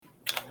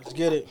Let's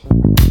get it.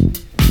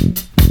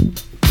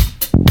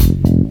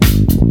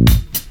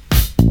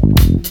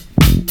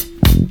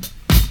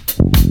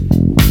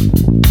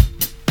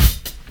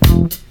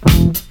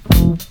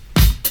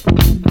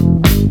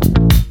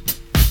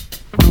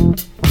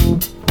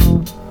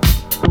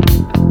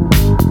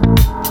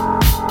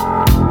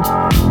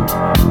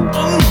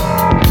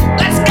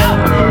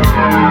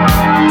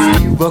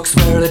 Walks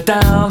merrily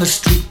down the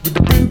street with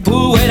the brim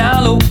pulled way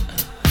down low.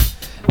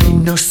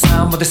 Ain't no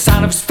sound but the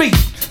sound of his feet.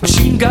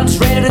 Machine guns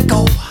ready to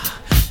go.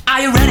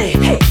 Are you ready?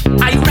 Hey,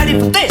 are you ready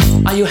for this?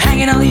 Are you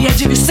hanging on the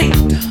edge of your seat?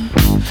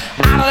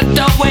 Out of the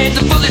doorway, the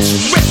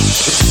bullets rip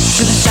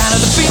to the sound of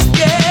the beat.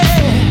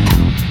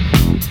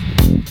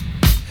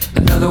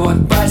 Yeah. Another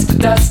one bites the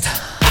dust.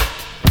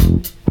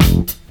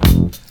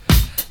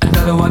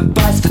 Another one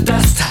bites the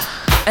dust.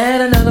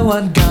 And another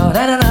one gone.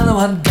 And another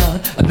one gone.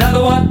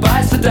 Another one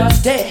bites the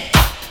dust. Hey.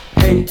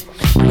 Hey,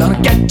 we're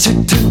gonna get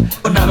you too.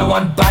 Another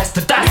one bites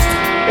the dust.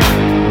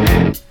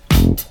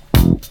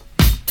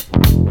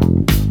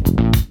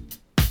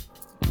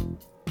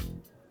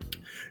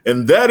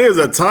 And that is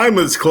a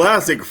timeless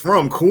classic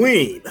from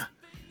Queen.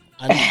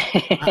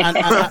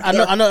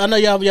 I know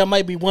y'all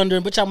might be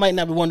wondering, but y'all might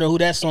not be wondering who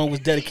that song was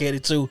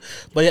dedicated to.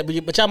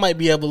 But y'all might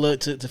be able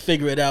to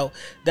figure it out.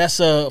 That's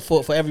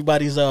for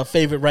everybody's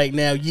favorite right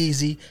now,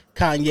 Yeezy,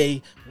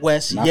 Kanye,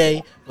 West,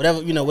 Ye,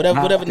 whatever name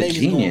is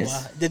going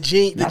by. The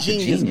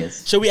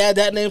genius. Should we add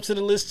that name to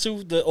the list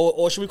too?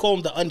 Or should we call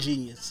him the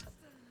ungenius?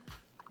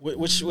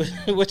 Which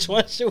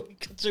one should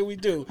we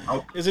do?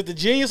 Is it the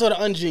genius or the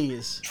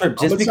ungenius? Trip,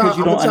 just because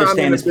you don't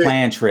understand his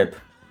plan, Trip.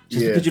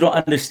 Just because you don't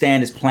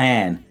understand his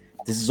plan.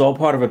 This is all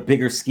part of a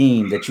bigger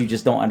scheme that you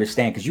just don't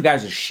understand because you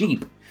guys are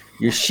sheep.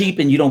 You're sheep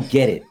and you don't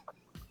get it.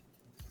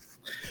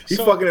 He's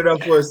fucking it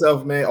up for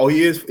himself, man. Oh,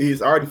 he is.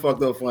 He's already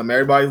fucked up for him.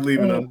 Everybody's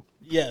leaving him.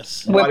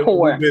 Yes, we're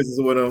poor. Business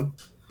with him.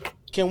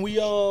 Can we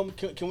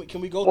can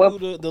we go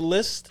through the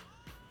list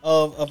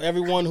of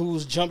everyone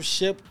who's jumped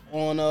ship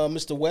on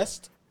Mr.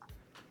 West?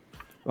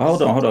 Well,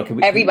 hold on. Can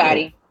we,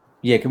 everybody?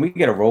 Can we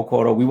get a roll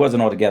call though? We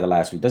wasn't all together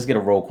last week. Let's get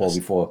a roll call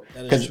before,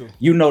 because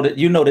you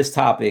know this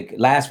topic.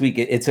 Last week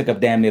it took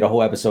up damn near the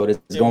whole episode.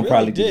 It's going to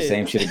probably do the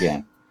same shit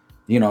again.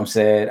 You know what I'm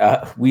saying?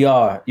 We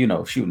are,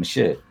 shooting the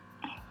shit.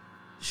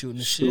 Shooting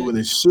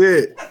the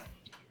shit.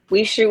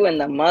 We shooting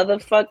the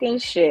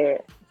motherfucking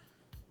shit.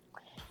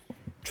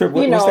 Trip,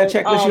 what's that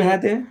checklist you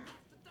had there?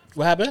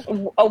 What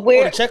happened?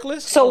 We're the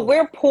checklist. So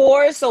we're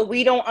poor, so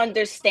we don't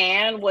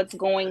understand what's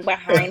going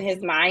behind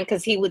his mind,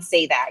 because he would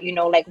say that,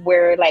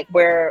 we're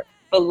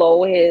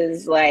below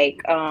his what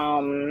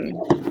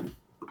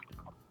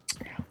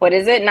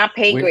is it? Not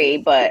pay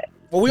grade, but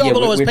we all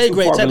below his pay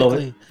grade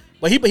technically.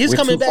 But he's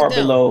coming back down.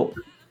 Below.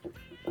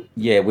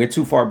 Yeah, we're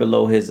too far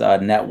below his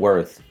net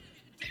worth.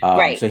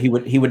 Right. So he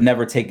would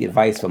never take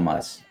advice from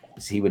us.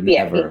 He would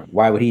never.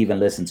 Why would he even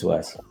listen to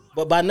us?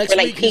 But by next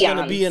week he's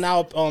gonna be in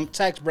our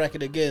tax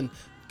bracket again,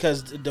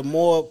 because the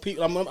more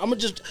people, I'm gonna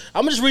just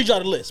read y'all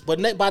the list. But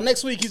by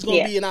next week he's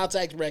gonna be in our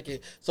tax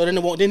bracket, so then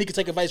he can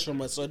take advice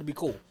from us. So it'll be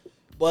cool.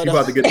 But you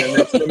about to get that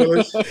next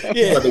stimulus?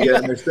 Yeah, about to get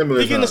that next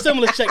stimulus. He's getting the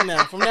stimulus check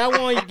now. From now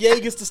on, Ye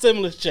gets the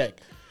stimulus check.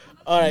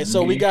 All right,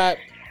 so we got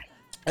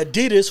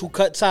Adidas, who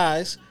cut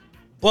ties,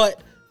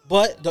 but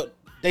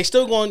they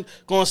still going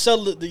to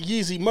sell the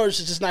Yeezy merch.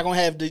 It's just not going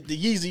to have the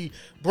Yeezy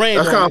brand.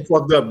 That's kind of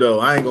fucked up, though.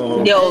 I ain't going to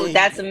hold. Yo,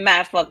 that's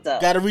mad fucked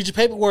up. Got to read your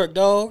paperwork,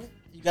 dog.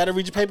 You got to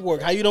read your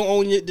paperwork. How you don't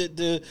own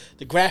the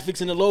graphics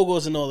and the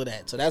logos and all of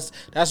that. So that's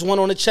one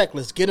on the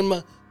checklist. Get him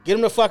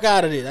the fuck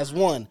out of there. That's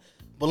one.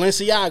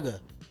 Balenciaga,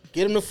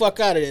 get him the fuck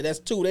out of there. That's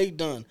two. They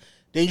done.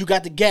 Then you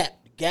got the Gap.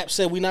 Gap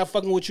said we not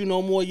fucking with you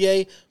no more.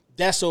 Yay.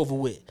 That's over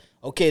with.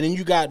 Okay. Then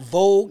you got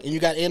Vogue and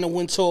you got Anna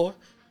Wintour.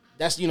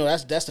 That's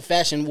the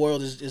fashion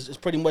world is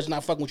pretty much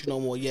not fucking with you no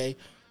more, Yay.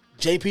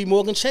 JP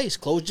Morgan Chase,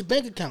 close your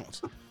bank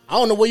accounts. I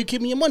don't know where you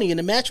keeping your money, in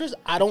the mattress?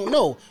 I don't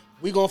know.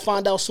 We gonna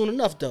find out soon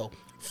enough though.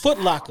 Foot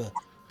Locker,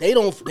 they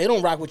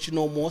don't rock with you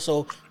no more.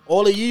 So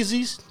all the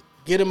Yeezys,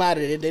 get them out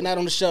of there. They're not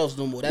on the shelves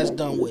no more. That's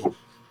done with.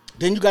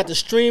 Then you got the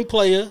stream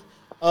player.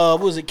 What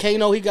was it?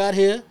 Kano, he got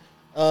here.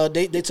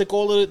 They took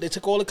all of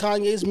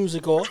Kanye's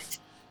music off.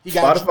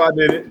 Spotify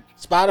did it.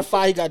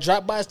 Spotify, he got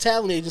dropped by his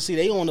talent agency.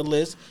 They on the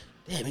list.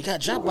 Damn, he got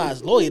dropped by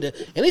his lawyer.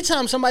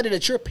 Anytime somebody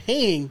that you're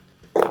paying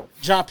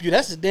drop you,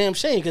 that's a damn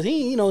shame, because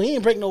he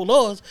ain't break no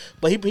laws,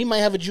 but he might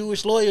have a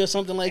Jewish lawyer or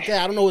something like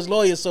that. I don't know his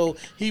lawyer, so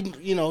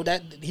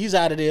he's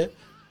out of there.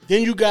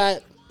 Then you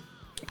got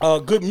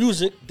Good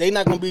Music. They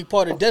not gonna be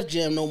part of Def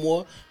Jam no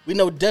more. We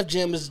know Def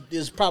Jam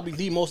is probably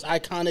the most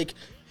iconic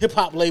hip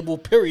hop label,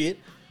 period.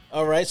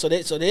 All right, so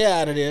they're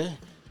out of there.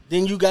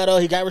 Then you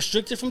got he got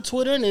restricted from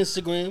Twitter and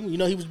Instagram.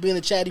 He was being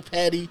a chatty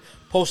patty,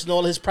 posting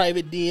all his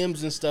private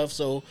DMs and stuff.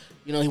 So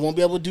he won't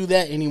be able to do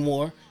that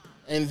anymore.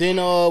 And then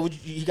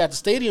you got the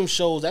stadium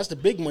shows. That's the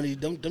big money.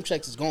 Them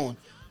checks is gone.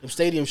 Them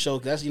stadium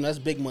shows. That's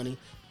big money.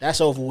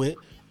 That's over with.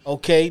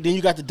 Okay. Then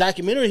you got the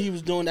documentary he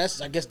was doing.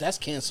 I guess that's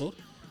canceled.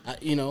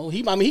 He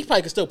probably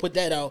could still put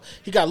that out.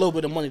 He got a little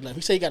bit of money left.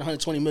 He said he got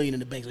 $120 million in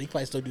the bank, so he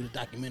probably still do the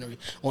documentary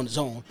on his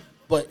own.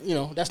 But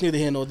that's neither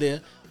here nor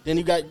there. Then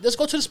you got, let's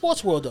go to the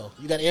sports world though.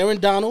 You got Aaron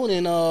Donald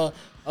and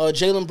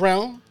Jaylen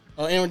Brown.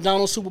 Aaron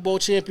Donald, Super Bowl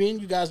champion.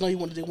 You guys know he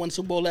won the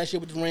Super Bowl last year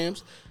with the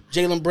Rams.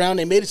 Jaylen Brown,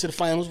 they made it to the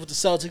finals with the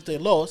Celtics. They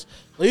lost.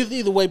 But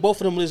either way,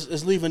 both of them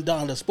is leaving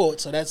Donda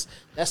Sports. So that's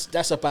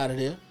up out of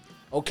there.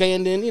 Okay,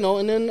 and then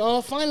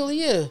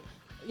finally, yeah,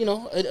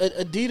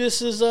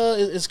 Adidas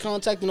is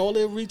contacting all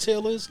their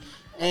retailers,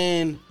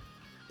 and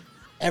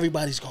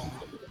everybody's gone.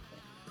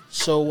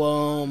 So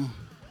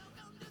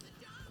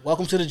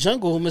welcome to the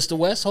jungle, Mr.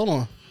 West. Hold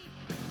on.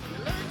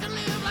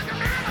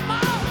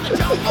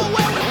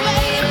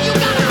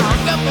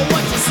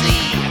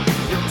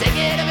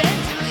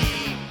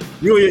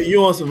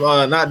 You on some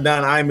not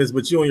Don Imus,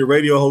 but you on your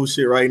radio host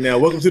shit right now.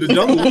 Welcome to the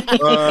jungle.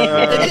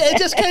 It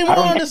just came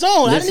on its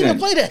own. I didn't even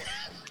play that.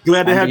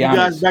 Glad to have you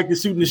guys back to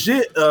shooting the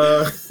shit.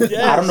 Yes.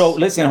 I don't know.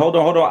 Listen, hold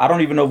on. I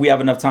don't even know if we have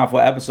enough time for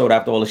an episode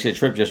after all the shit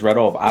Trip just read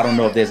off. I don't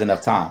know if there's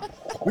enough time.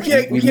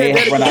 We may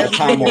have run out of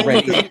time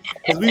already.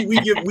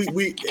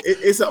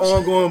 It's an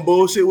ongoing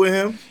bullshit with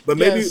him. But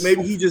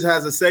maybe he just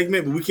has a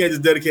segment, but we can't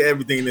just dedicate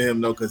everything to him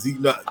though,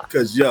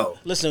 because yo.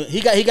 Listen,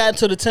 he got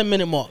into the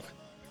 10-minute mark.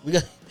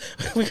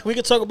 We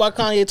can talk about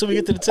Kanye until we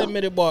get to the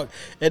 10-minute mark,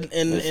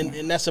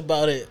 and that's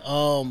about it.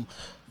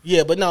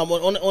 Yeah, but no.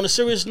 On a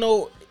serious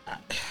note,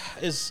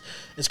 it's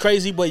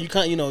crazy, but you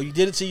can't. You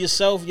did it to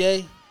yourself,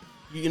 yay.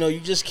 You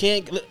just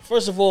can't.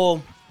 First of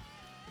all,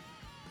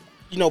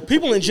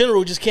 people in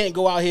general just can't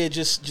go out here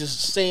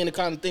just saying the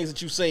kind of things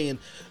that you're saying.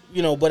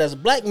 But as a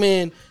black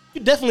man, you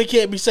definitely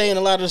can't be saying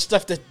a lot of the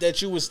stuff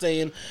that you were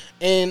saying.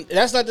 And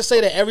that's not to say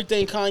that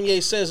everything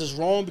Kanye says is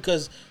wrong,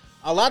 because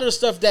a lot of the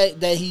stuff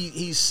that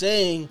he's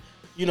saying,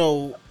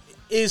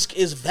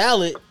 is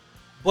valid.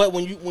 But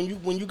when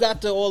you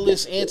got all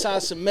this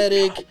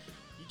anti-Semitic,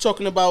 you're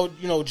talking about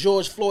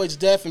George Floyd's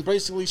death and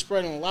basically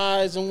spreading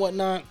lies and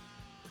whatnot,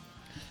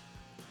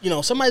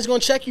 somebody's gonna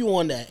check you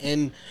on that.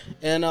 And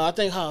I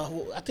think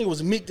it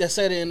was Meek that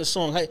said it in the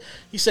song.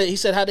 He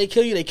said how they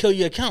kill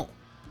your account,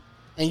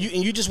 and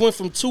you just went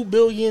from 2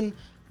 billion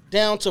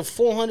down to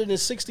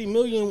 460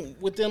 million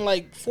within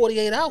like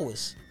 48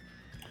 hours.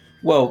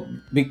 Well,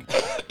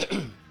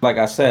 like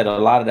I said, a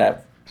lot of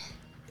that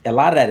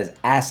is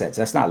assets.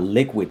 That's not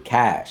liquid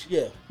cash.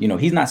 Yeah.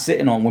 He's not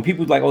sitting on, when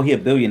people like, oh, he a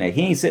billionaire.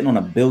 He ain't sitting on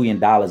 $1 billion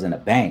in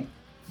the bank.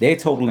 They're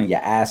totaling your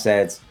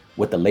assets,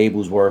 what the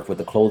label's worth, what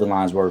the clothing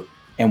line's worth.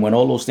 And when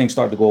all those things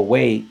start to go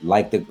away,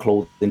 like the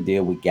clothing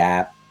deal with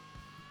Gap,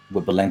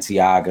 with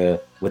Balenciaga,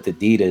 with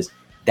Adidas,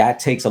 that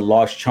takes a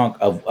large chunk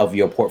of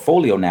your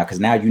portfolio now, because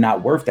now you're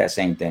not worth that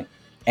same thing.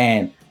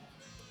 And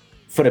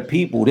for the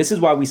people, this is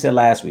why we said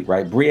last week,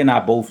 right? Bree and I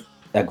both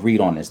agreed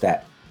on this,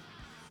 that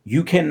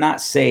you cannot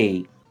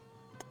say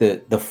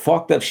the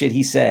fucked up shit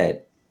he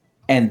said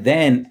and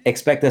then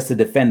expect us to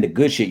defend the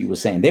good shit you were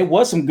saying. There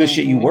was some good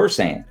shit you were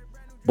saying,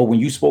 but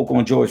when you spoke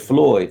on George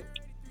Floyd,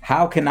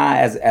 how can I,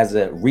 as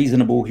a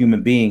reasonable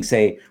human being,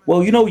 say, well,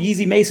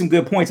 Yeezy made some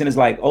good points, and it's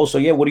like, oh, so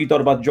yeah, what do you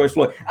thought about George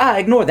Floyd?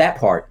 Ignore that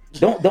part.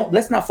 Don't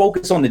let's not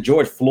focus on the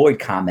George Floyd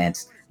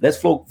comments. Let's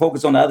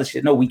focus on the other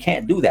shit. No, we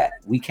can't do that.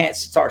 We can't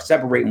start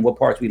separating what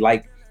parts we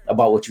like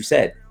about what you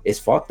said. It's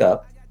fucked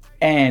up.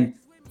 And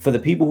for the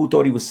people who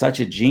thought he was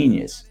such a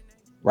genius,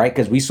 right?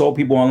 Because we saw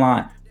people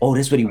online, oh,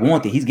 this is what he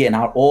wanted. He's getting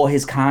out all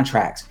his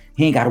contracts.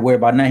 He ain't got to worry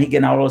about nothing. He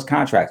getting out all his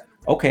contracts.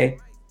 Okay,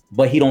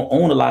 but he don't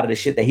own a lot of the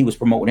shit that he was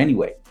promoting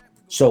anyway.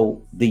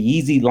 So the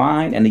Yeezy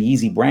line and the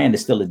Yeezy brand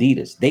is still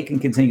Adidas. They can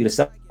continue to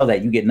sell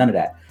that. You get none of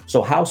that.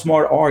 So how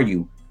smart are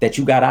you that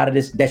you got out of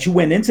this, that you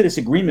went into this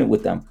agreement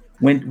with them?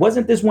 When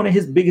wasn't this one of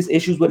his biggest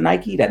issues with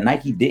Nike, that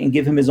Nike didn't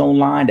give him his own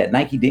line, that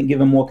Nike didn't give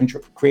him more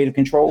creative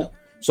control?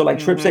 So like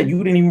Tripp said, you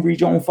didn't even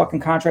read your own fucking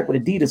contract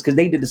with Adidas because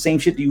they did the same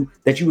shit to you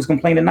that you was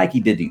complaining Nike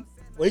did to you.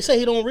 Well, he said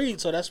he don't read,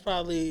 so that's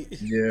probably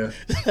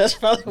that's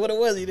probably what it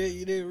was. You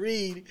didn't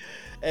read,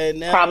 and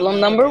now problem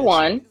number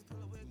one.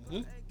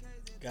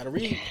 Gotta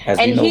read. As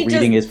we know,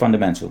 reading is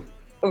fundamental.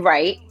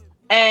 Right,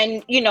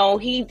 and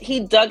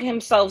he dug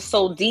himself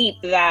so deep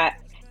that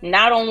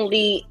not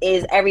only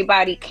is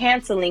everybody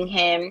canceling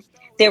him,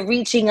 they're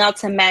reaching out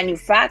to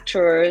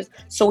manufacturers,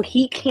 so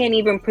he can't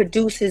even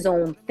produce his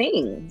own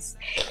things.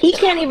 He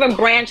can't even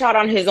branch out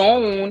on his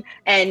own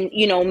and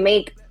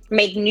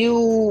make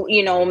new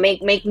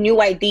make new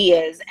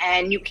ideas,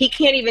 and he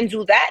can't even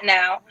do that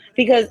now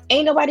because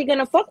ain't nobody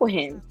gonna fuck with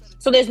him.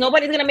 So there's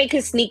nobody's gonna make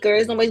his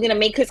sneakers, nobody's gonna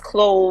make his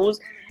clothes,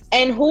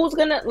 and who's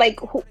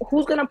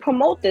gonna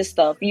promote this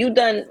stuff? You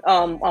done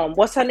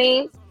what's her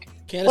name?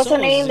 Candace what's her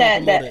name?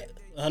 That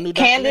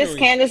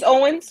Candace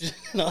Owens.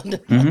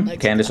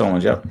 Candace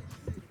Owens, yeah.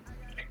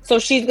 So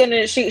she's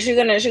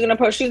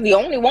the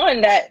only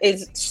one that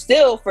is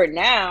still, for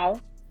now,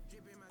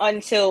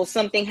 until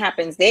something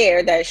happens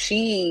there, that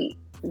she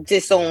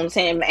disowns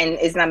him and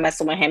is not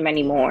messing with him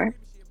anymore.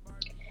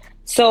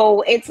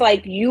 So it's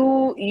like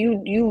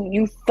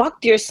you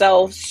fucked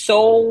yourself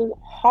so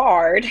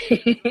hard,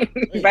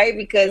 right?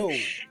 Because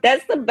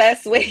that's the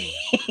best way.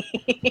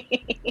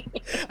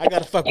 I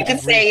gotta fuck with you.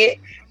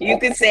 You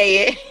can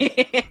say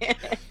it.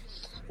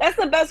 That's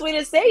the best way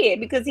to say it,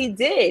 because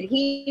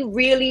he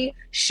really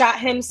shot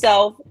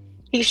himself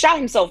He shot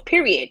himself,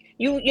 period.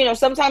 You know,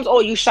 sometimes,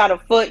 you shot a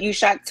foot, you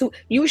shot two,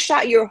 you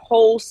shot your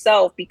whole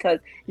self, because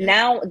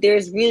now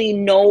there's really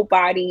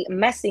nobody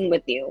messing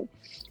with you.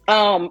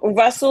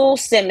 Russell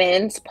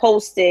Simmons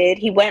posted,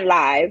 he went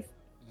live,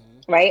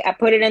 right? I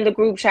put it in the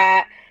group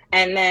chat,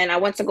 and then I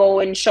went to go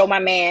and show my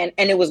man,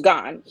 and it was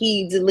gone.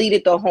 He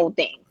deleted the whole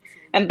thing.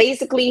 And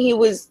basically he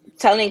was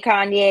telling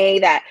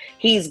Kanye that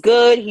he's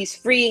good, he's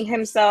freeing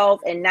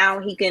himself, and now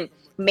he can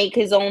make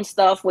his own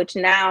stuff, which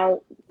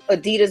now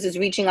Adidas is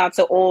reaching out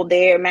to all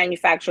their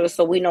manufacturers,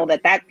 so we know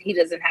that he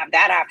doesn't have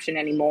that option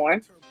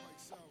anymore.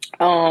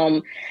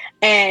 And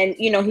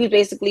he was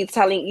basically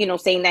telling,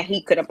 saying that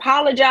he could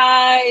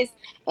apologize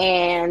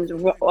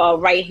and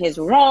right his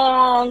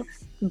wrong,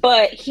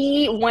 but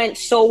he went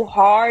so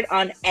hard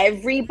on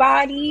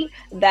everybody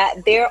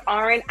that there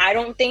aren't, I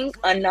don't think,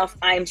 enough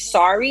I'm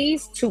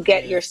sorries to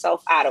get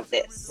yourself out of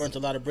this. Burnt a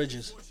lot of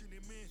bridges.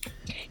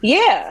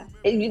 Yeah,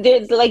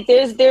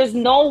 there's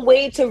no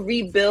way to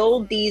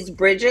rebuild these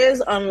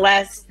bridges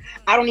unless,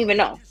 I don't even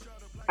know.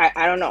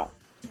 I don't know.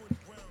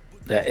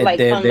 I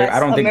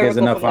don't think there's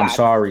enough I'm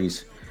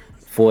sorries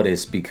for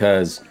this,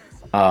 because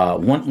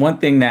one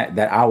thing that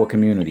our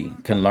community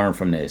can learn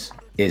from this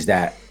is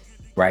that,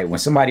 right, when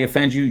somebody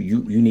offends you,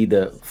 you need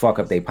to fuck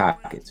up their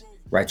pockets,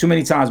 right? Too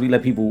many times we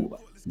let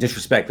people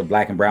disrespect the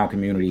Black and brown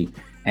community,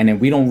 and then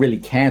we don't really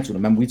cancel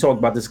them. Remember, we talked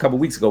about this a couple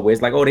of weeks ago, where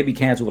it's like, they be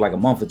canceled for like a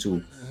month or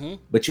two. Mm-hmm.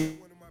 But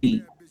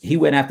he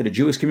went after the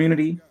Jewish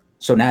community,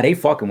 so now they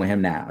fucking with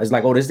him now. It's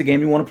like, this is the game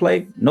you want to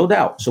play? No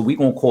doubt. So we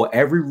gonna call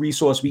every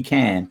resource we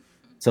can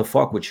to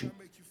fuck with you.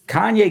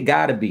 Kanye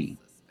gotta be,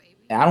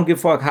 I don't give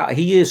a fuck how,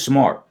 he is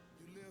smart,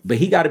 but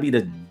he gotta be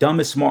the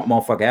dumbest smart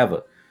motherfucker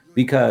ever,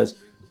 because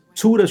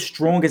two of the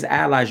strongest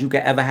allies you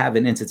could ever have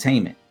in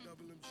entertainment.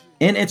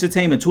 In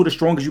entertainment, two of the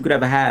strongest you could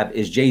ever have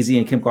is Jay-Z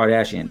and Kim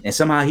Kardashian. And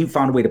somehow he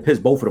found a way to piss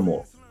both of them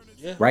off.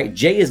 Yeah. Right?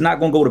 Jay is not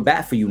going to go to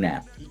bat for you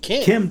now.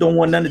 Kim don't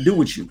want nothing to do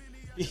with you.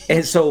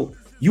 And so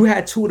you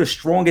had two of the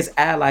strongest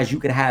allies you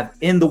could have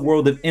in the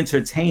world of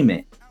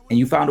entertainment. And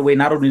you found a way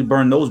not only to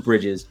burn those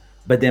bridges,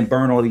 but then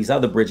burn all these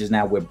other bridges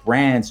now where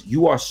brands,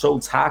 you are so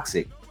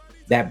toxic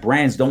that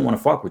brands don't want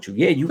to fuck with you.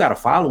 Yeah, you got a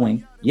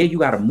following. Yeah, you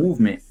got a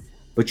movement.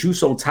 But you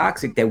so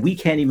toxic that we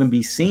can't even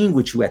be seen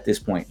with you at this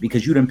point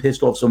because you done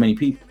pissed off so many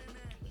people.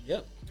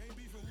 Yep.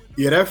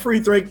 Yeah, that free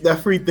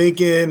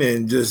thinking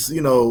and just,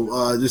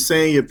 just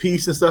saying your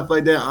piece and stuff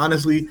like that.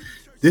 Honestly,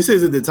 this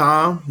isn't the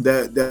time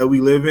that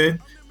we live in.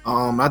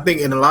 I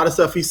think in a lot of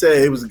stuff he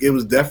said, it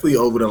was definitely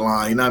over the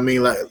line. You know what I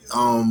mean? Like,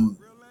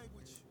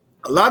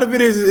 a lot of it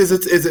is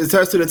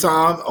attest to the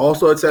time,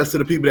 also attest to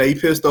the people that he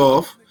pissed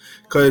off.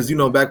 Because,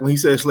 back when he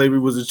said slavery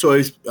was a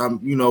choice,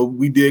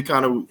 we did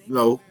kind of,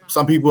 a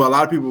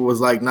lot of people was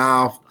like,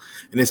 nah.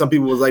 And then some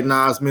people was like,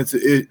 nah, it's mental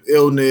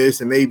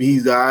illness and maybe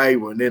he's all right.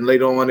 And then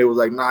later on, it was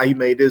like, nah, he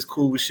made this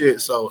cool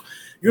shit. So,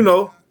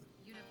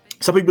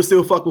 some people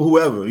still fuck with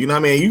whoever. You know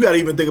what I mean? You got to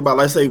even think about,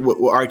 let's say, with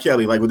R.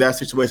 Kelly, like with that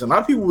situation. A lot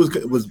of people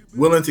was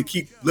willing to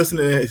keep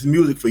listening to his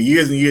music for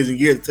years and years and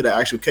years until the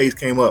actual case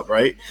came up,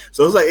 right?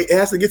 So it's like it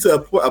has to get to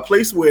a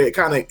place where it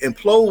kind of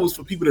implodes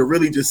for people to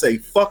really just say,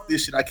 fuck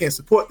this shit, I can't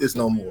support this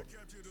no more.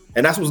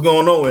 And that's what's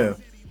going on with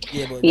him.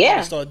 Yeah, but we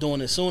gotta start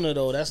doing it sooner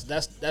though. That's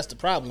the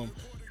problem,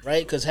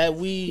 right? Because I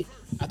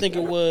think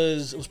it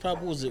was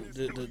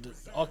the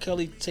R.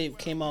 Kelly tape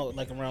came out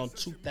like around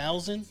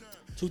 2000,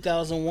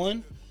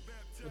 2001.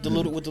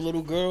 With the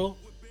little girl,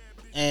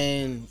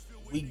 and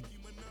we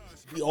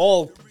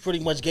all pretty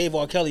much gave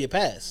R. Kelly a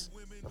pass.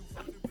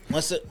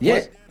 Once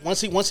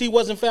he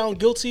wasn't found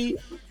guilty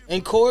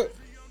in court,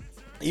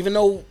 even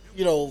though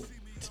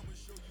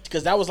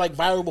because that was like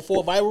viral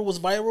before viral was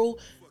viral.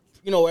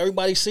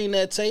 Everybody seen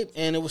that tape,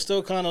 and it was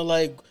still kind of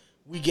like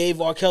we gave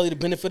R. Kelly the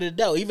benefit of the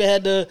doubt. He even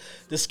had the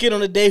skit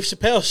on the Dave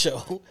Chappelle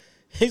show.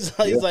 He's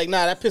like,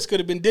 nah, that piss could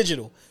have been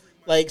digital.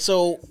 Like,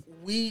 so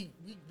we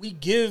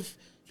give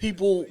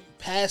people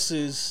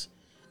passes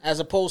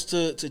as opposed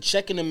to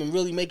checking them and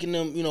really making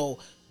them,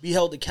 be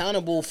held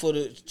accountable for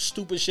the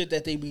stupid shit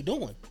that they be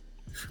doing.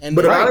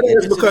 But a lot of it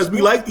is because we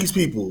like these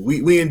people.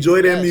 We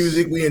enjoy their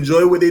music. We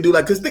enjoy what they do.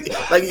 Like,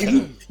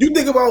 if you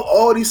think about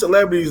all these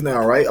celebrities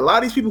now, right? A lot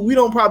of these people, we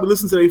don't probably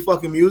listen to their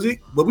fucking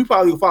music, but we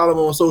probably follow them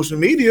on social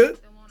media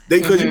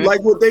because you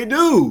like what they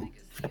do.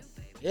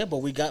 Yeah, but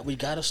we got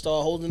to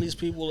start holding these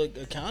people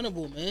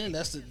accountable, man.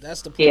 That's the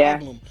problem.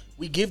 Yeah.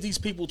 We give these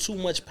people too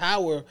much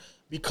power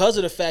because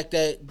of the fact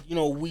that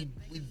we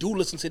do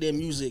listen to their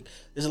music.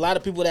 There's a lot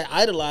of people that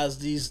idolize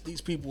these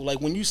people.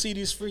 Like when you see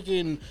these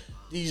freaking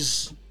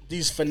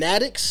these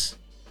fanatics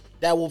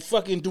that will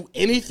fucking do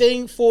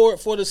anything for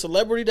the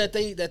celebrity that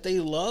they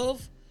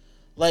love.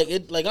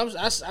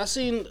 I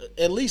seen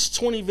at least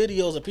 20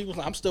 videos of people.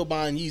 I'm still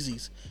buying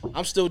Yeezys.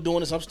 I'm still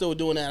doing this. I'm still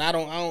doing that. I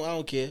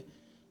don't care.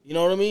 You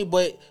know what I mean?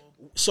 But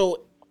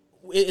so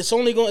it's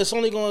only going.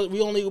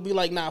 We only will be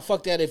like, nah,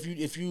 fuck that.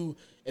 If you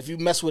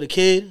mess with a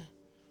kid,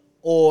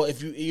 or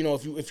if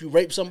you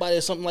rape somebody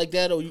or something like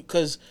that, or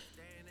because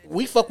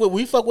we fuck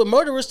with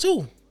murderers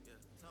too.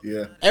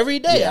 Yeah. Every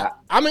day. Yeah.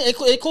 I mean,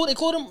 including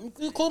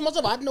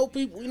myself. I know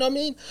people. You know what I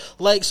mean?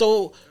 Like,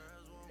 so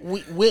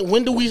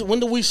when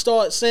do we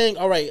start saying,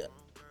 all right,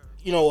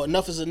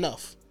 enough is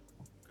enough?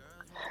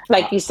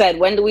 Like you said,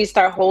 when do we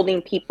start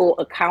holding people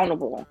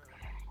accountable?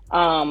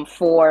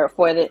 For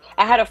the,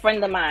 I had a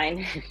friend of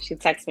mine, she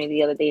texted me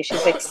the other day,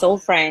 she's like, so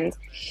friend,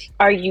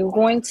 are you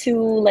going to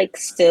like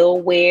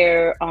still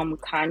wear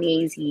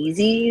Kanye's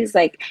Yeezys?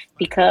 Like,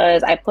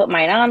 because I put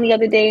mine on the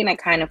other day and I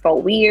kind of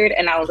felt weird,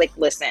 and I was like,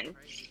 listen,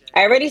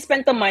 I already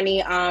spent the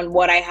money on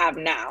what I have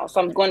now,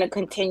 so I'm going to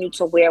continue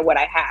to wear what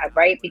I have,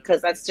 right?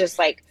 Because that's just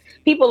like,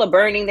 people are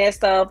burning their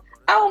stuff.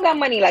 I don't got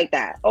money like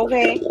that,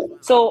 okay?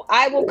 So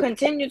I will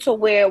continue to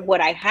wear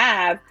what I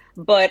have,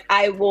 but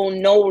I will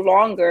no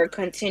longer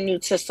continue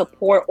to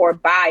support or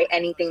buy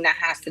anything that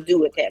has to do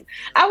with him.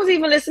 I was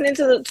even listening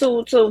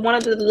to one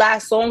of the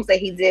last songs that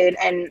he did,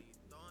 and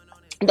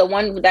the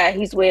one that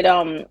he's with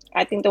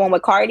I think the one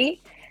with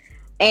Cardi,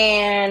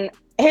 and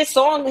his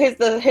song,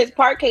 his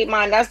part came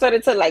on, I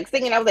started to like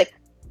sing, and I was like,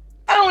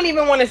 I don't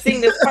even want to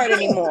sing this part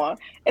anymore.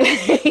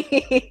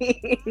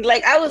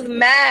 Like, I was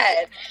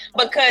mad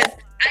because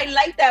I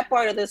like that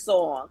part of the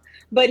song,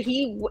 but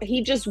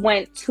he just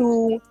went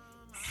too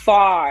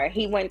far.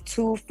 He went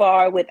too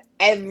far with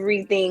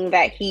everything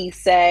that he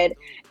said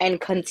and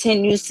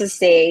continues to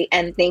say,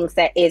 and thinks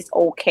that is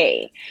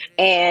okay.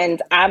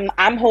 And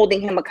I'm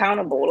holding him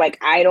accountable.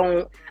 Like,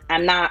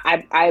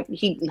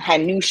 he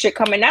had new shit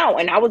coming out,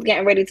 and I was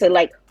getting ready to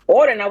like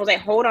order, and I was like,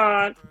 hold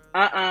on,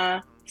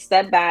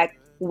 step back.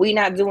 We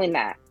not doing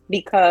that,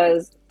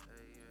 because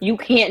you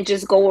can't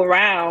just go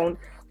around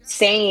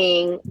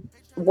saying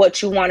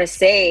what you want to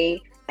say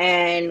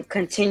and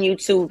continue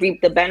to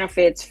reap the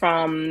benefits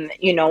from,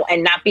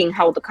 and not being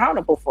held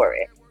accountable for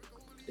it.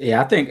 Yeah,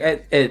 I think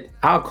at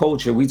our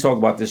culture, we talk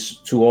about this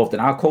too often.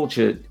 Our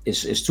culture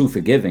is too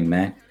forgiving,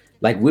 man.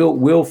 Like,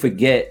 we'll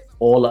forget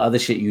all the other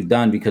shit you've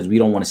done because we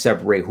don't want to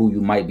separate who you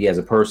might be as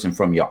a person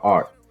from your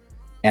art.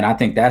 And I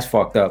think that's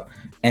fucked up.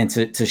 And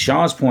to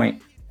Sean's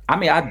point, I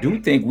mean, I do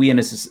think we in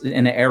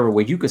an era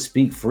where you could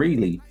speak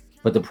freely,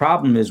 but the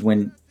problem is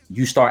when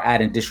you start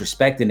adding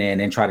disrespect in there and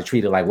then try to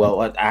treat it like,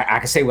 well, I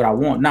can say what I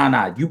want.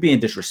 Nah, you being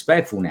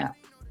disrespectful now.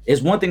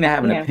 It's one thing to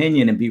have an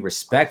opinion and be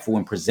respectful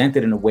and present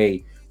it in a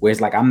way where it's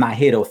like, I'm not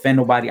here to offend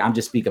nobody, I'm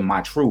just speaking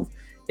my truth.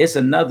 It's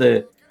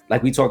another,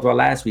 like we talked about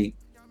last week,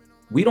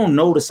 we don't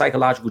know the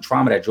psychological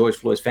trauma that George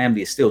Floyd's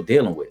family is still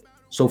dealing with.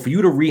 So for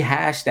you to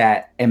rehash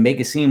that and make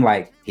it seem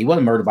like he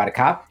wasn't murdered by the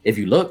cop, if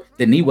you look,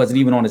 the knee wasn't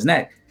even on his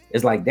neck.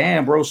 It's like,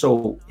 damn, bro.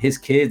 So his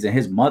kids and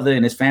his mother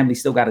and his family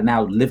still got to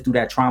now live through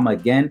that trauma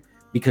again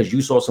because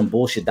you saw some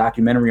bullshit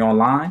documentary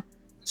online.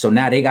 So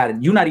now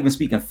you're not even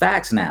speaking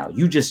facts now.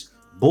 You just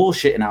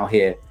bullshitting out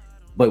here,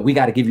 but we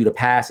got to give you the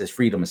pass as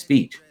freedom of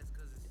speech.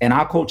 And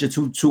our culture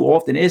too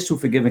often is too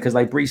forgiving because,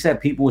 like Bree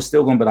said, people are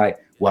still going to be like,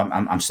 well,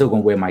 I'm still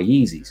going to wear my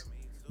Yeezys.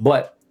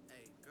 But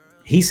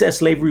he said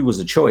slavery was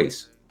a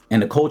choice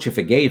and the culture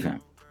forgave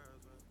him.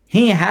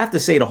 He didn't have to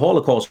say the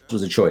Holocaust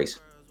was a choice.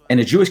 And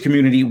the Jewish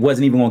community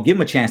wasn't even going to give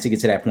him a chance to get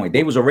to that point.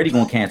 They was already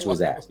going to cancel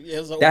his ass.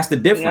 That's the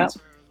difference.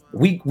 Yeah.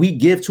 We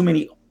give too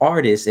many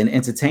artists and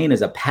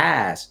entertainers a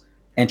pass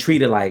and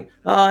treat it like,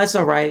 oh, it's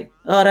all right.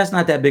 Oh, that's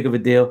not that big of a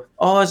deal.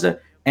 Oh,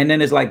 and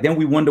then it's like, then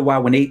we wonder why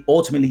when they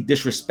ultimately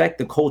disrespect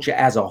the culture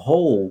as a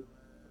whole,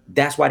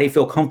 that's why they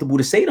feel comfortable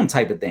to say them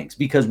type of things,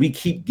 because we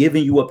keep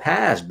giving you a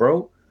pass,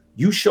 bro.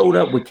 You showed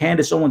up with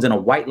Candace Owens in a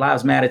White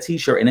Lives Matter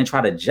t-shirt and then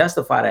try to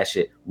justify that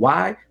shit.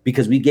 Why?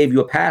 Because we gave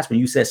you a pass when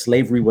you said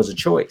slavery was a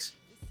choice.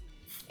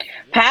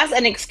 Pass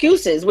and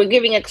excuses. We're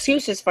giving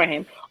excuses for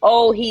him.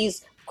 Oh,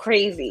 he's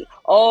crazy.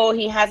 Oh,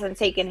 he hasn't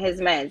taken his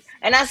meds.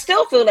 And I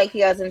still feel like he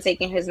hasn't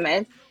taken his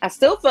meds. I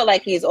still feel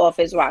like he's off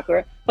his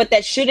rocker, but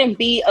that shouldn't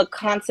be a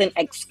constant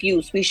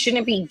excuse. We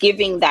shouldn't be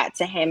giving that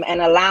to him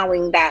and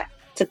allowing that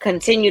to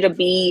continue to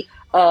be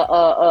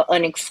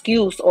an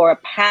excuse or a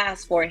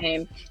pass for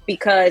him,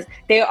 because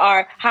there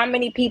are how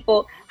many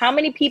people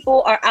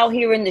are out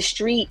here in the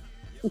street,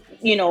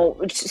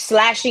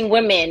 slashing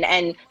women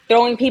and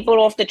throwing people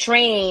off the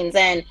trains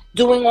and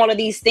doing all of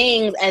these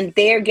things, and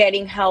they're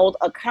getting held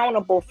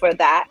accountable for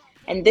that.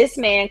 And this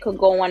man could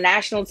go on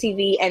national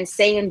TV and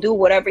say and do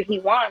whatever he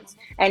wants,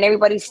 and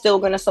everybody's still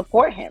going to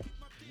support him.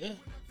 Yeah,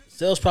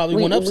 sales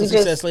probably went up since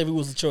he said slavery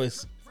was a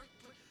choice.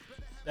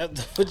 I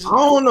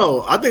don't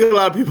know. I think a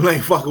lot of people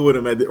ain't fucking with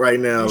him right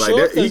now. Like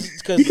sure?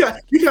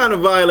 That, he kind of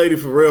violated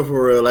for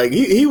real. Like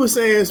he was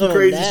saying some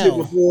crazy shit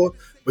before,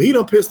 but he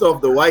done pissed off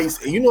the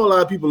whites, and a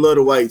lot of people love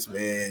the whites,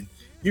 man.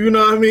 You know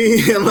what I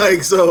mean?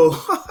 Like, so.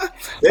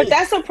 But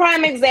that's a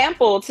prime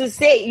example to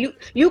say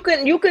you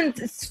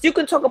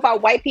can talk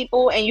about white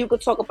people and you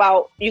could talk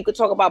about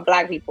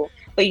black people,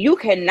 but you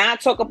cannot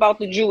talk about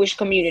the Jewish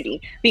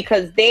community,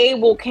 because they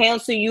will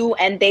cancel you,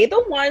 and they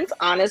the ones,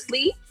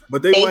 honestly.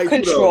 But they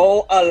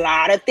control a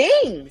lot of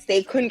things.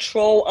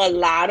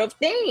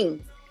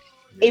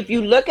 If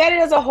you look at it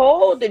as a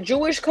whole, the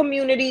Jewish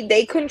community,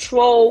 they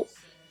control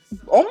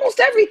almost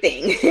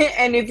everything.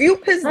 And if you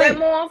piss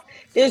them off,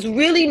 there's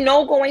really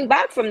no going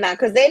back from that,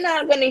 because they're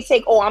not going to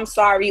say, oh, I'm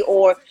sorry,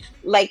 or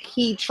like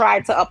he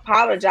tried to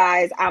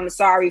apologize, I'm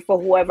sorry for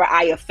whoever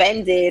I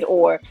offended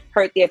or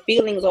hurt their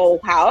feelings, or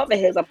however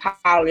his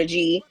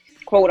apology,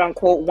 quote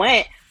unquote,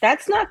 went.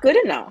 That's not good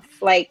enough.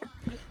 Like,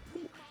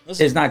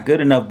 it's not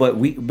good enough,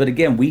 but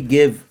again, we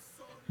give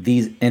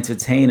these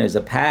entertainers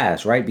a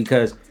pass, right?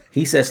 Because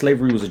he said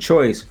slavery was a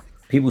choice.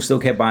 People still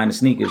kept buying the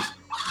sneakers.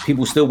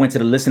 People still went to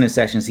the listening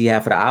sessions he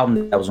had for the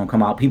album that was gonna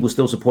come out. People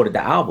still supported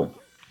the album.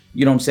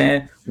 You know what I'm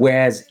saying?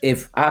 Whereas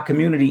if our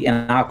community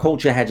and our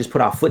culture had just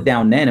put our foot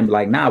down then and be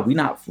like, nah, we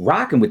not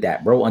rocking with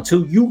that, bro.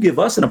 Until you give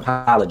us an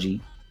apology,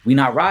 we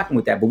not rocking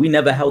with that. But we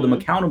never held them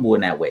accountable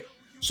in that way.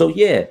 So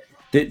yeah,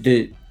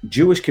 the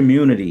Jewish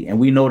community, and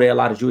we know there are a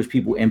lot of Jewish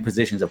people in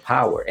positions of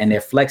power, and they're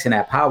flexing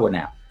that power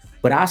now.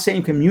 But our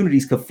same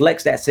communities could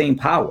flex that same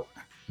power.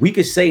 We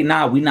could say,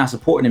 nah, we're not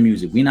supporting the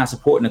music. We're not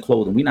supporting the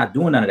clothing. We're not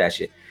doing none of that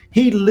shit.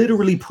 He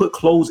literally put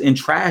clothes in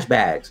trash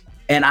bags,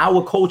 and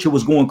our culture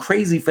was going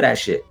crazy for that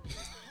shit.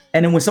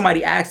 And then when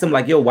somebody asked him,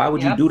 like, yo, why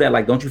would you do that?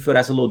 Like, don't you feel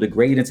that's a little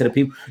degrading to the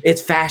people?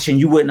 It's fashion.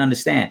 You wouldn't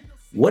understand.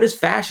 What is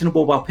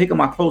fashionable about picking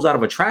my clothes out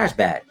of a trash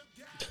bag?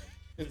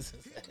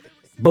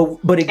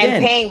 But again,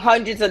 and paying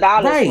hundreds of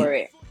dollars for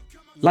it.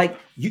 Like,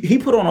 he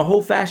put on a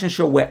whole fashion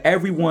show where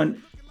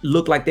everyone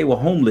looked like they were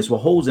homeless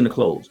with holes in the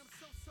clothes.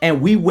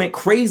 And we went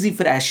crazy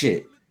for that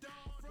shit.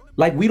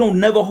 Like, we don't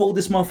never hold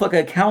this motherfucker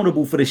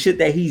accountable for the shit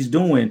that he's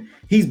doing.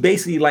 He's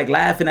basically like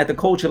laughing at the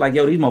culture like,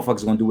 yo, these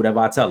motherfuckers gonna do whatever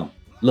I tell them.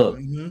 Look,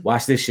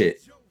 watch this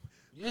shit.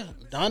 Yeah,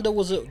 Donda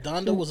was a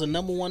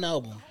 #1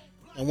 album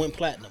and went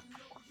platinum.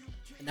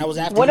 And that was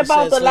after. What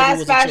about the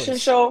last fashion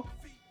show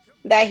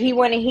that he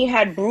went and he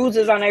had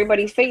bruises on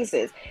everybody's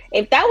faces?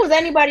 If that was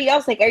anybody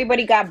else, like,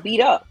 everybody got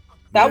beat up.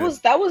 That was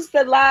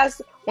the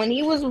last, when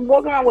he was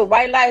walking around with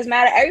White Lives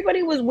Matter,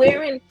 everybody was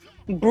wearing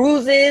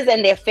bruises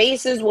and their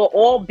faces were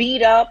all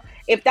beat up.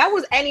 If that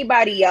was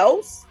anybody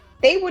else,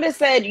 they would have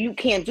said you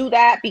can't do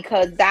that,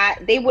 because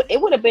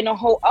it would have been a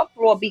whole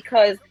uproar,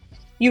 because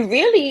you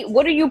really,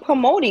 what are you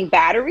promoting?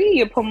 Battery?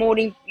 You're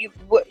promoting, you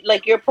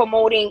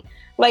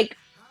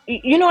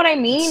know what I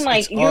mean?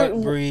 It's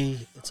art, Bree.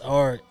 It's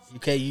art.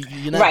 Okay,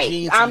 you're not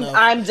genius enough.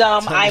 I'm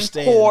dumb. I'm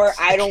poor.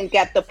 I don't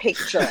get the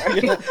picture.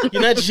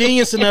 you're not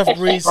genius enough,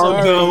 Bree. Sorry.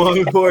 I'm dumb.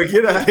 I'm poor.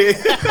 Get out of here.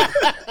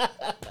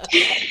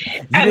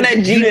 I'm not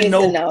genius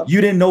enough.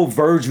 You didn't know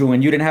Virgil,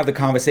 and you didn't have the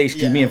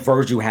conversation me and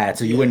Virgil had,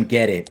 so you wouldn't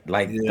get it.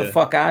 Like, the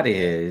fuck out of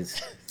here.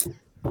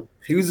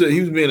 He was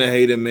being a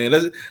hater, man.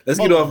 Let's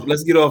get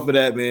off of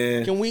that,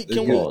 man.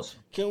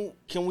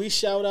 Can we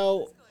shout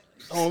out?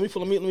 Oh,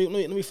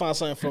 let me find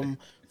something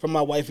from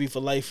my wifey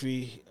for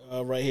lifey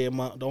right here.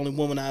 The only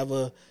woman I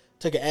ever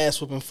took an ass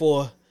whooping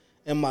for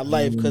in my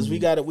life, because we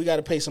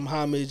gotta pay some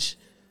homage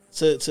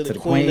to the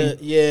queen.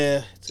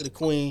 To the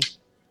queen.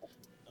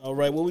 All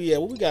right, what we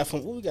got?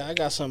 I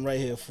got something right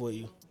here for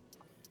you.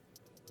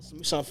 Let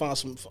me find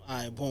some. All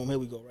right, boom. Here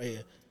we go. Right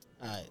here.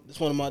 All right,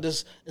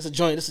 it's a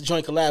joint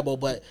collabo,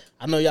 but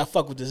I know y'all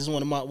fuck with this. This is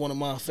one of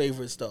my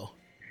favorites though.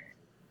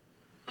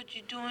 What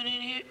you doing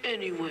in here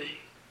anyway?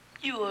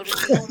 You ought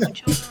to go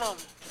with your mama.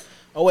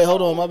 Oh wait,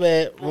 hold on, my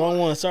bad, wrong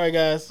one. Sorry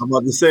guys. I'm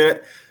about to say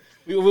it.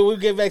 We'll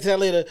get back to that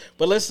later.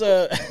 But let's.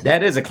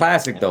 That is a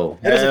classic though.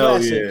 That is a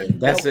classic. Yeah.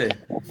 That's it.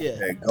 Yeah.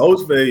 Hey,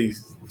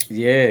 Ghostface.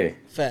 Yeah.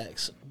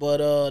 Facts.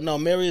 But no,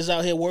 Mary is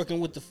out here working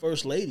with the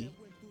First Lady,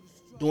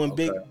 doing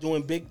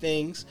big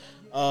things.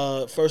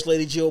 First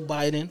Lady Jill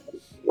Biden.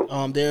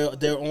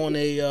 They're on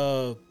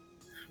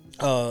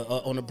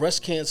a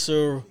breast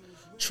cancer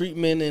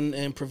treatment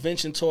and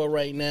prevention tour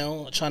right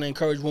now, trying to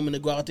encourage women to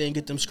go out there and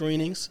get them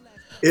screenings.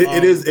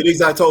 It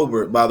is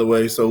October, by the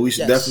way, so we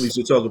should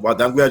definitely talk about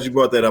that. I'm glad you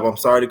brought that up. I'm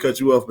sorry to cut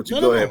you off, but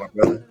go ahead, my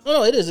brother.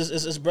 No, it is.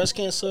 It's Breast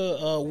Cancer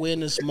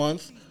Awareness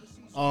Month.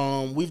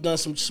 We've done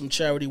some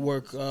charity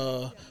work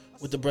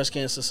with the Breast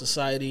Cancer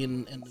Society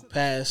in the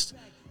past.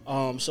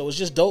 So it's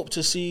just dope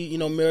to see,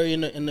 Mary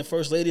and the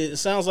First Lady. It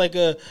sounds like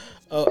a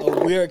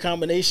weird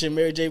combination,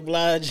 Mary J.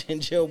 Blige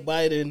and Jill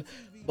Biden,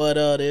 but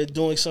they're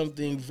doing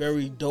something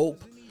very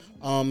dope,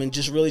 and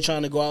just really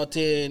trying to go out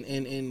there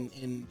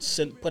and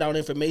put out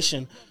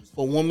information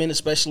for women,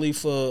 especially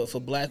for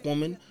Black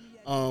women,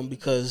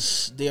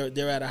 because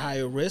they're at a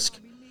higher risk.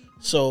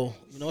 So,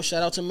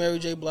 shout out to Mary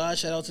J. Blige,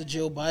 shout out to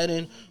Jill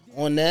Biden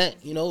on that.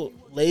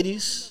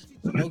 Ladies,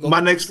 go my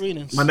next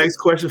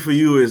question for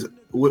you is,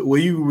 where were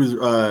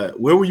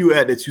you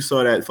at that you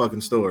saw that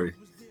fucking story?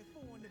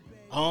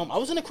 I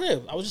was in the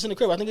crib. I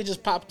think it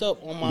just popped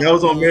up on my. That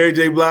was on Mary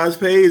J. Blige's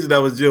page, or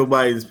that was Jill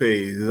Biden's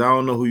page? I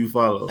don't know who you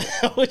follow.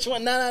 Which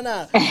one?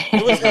 Nah.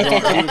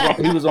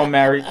 He was on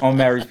Mary's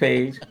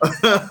page.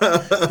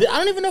 I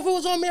don't even know if it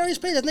was on Mary's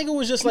page. I think it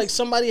was just like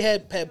somebody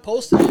had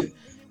posted it,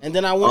 and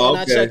then I went and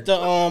I checked the.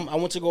 I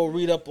went to go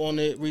read up on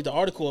it, read the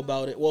article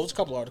about it. Well, it was a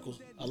couple articles,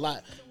 a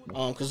lot,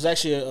 because it's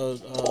actually a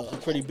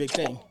pretty big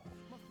thing.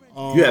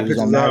 You had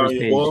pictures on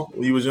your wall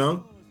when you was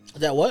young?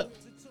 That what?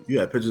 You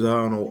had pictures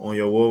on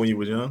your wall when you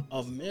was young?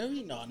 Of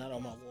Mary? No, not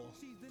on my wall.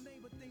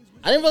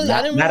 I didn't really.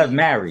 Not of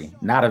Mary.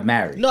 Not of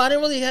Mary. No, I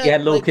didn't really have. You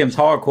had Lil Kim's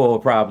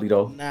hardcore probably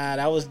though. Nah,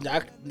 that was. Nah.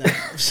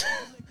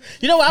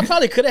 You know what? I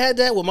probably could have had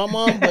that with my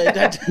mom,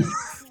 but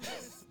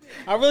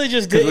I really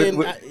just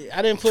didn't.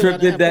 I didn't put.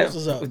 Trip did that.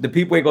 Up. The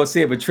people ain't gonna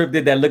see it, but Trip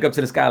did that. Look up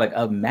to the sky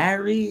like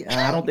Mary.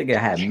 I don't think it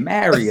had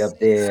Mary up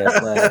there.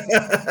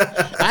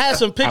 But I had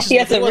some pictures. You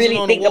have to really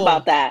think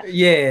about that.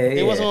 Yeah,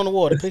 it wasn't on the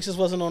wall. The pictures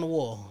wasn't on the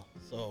wall.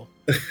 So,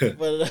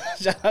 but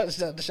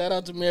shout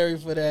out to Mary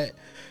for that,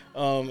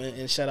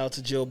 and shout out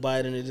to Joe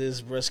Biden. It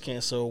is Breast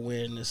Cancer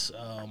Awareness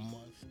Month.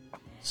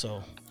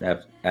 So,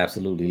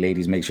 absolutely,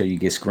 ladies, make sure you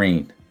get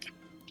screened.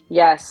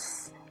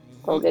 Yes,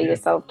 go get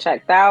yourself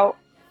checked out.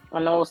 I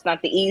know it's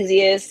not the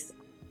easiest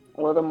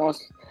or the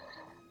most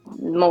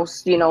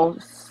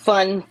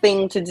fun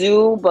thing to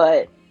do,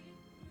 but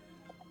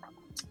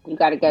you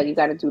gotta do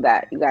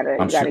that. You gotta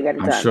get it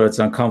done. I'm sure it's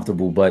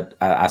uncomfortable, but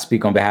I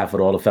speak on behalf of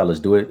all the fellas.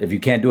 Do it. If you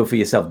can't do it for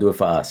yourself, do it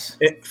for us.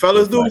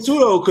 Fellas do it too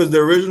though, because the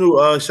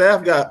original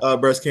Shaft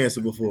got breast cancer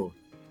before.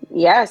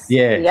 Yes.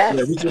 Yeah. Yes.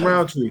 Yeah, Richard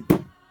Roundtree.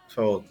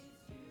 So,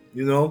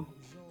 Well,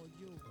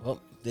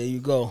 there you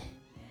go.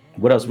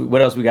 What else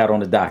we got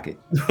on the docket?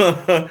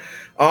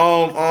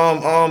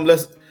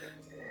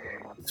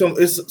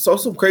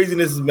 Some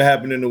craziness has been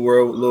happening in the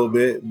world a little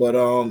bit, but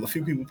a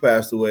few people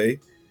passed away.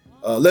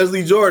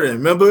 Leslie Jordan,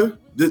 remember?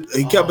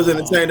 He kept us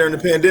entertained during the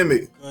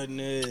pandemic.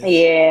 Goodness.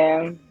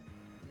 Yeah.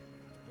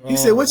 He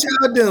said, "What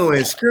y'all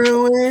doing?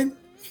 Screwing?"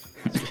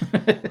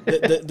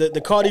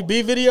 The Cardi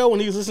B video when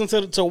he was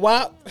listening to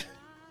WAP.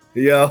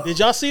 Yo. Did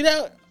y'all see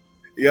that?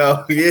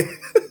 Yo, yeah.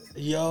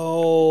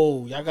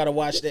 Yo, y'all gotta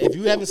watch that. If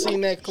you haven't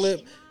seen that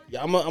clip,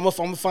 I'm gonna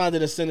find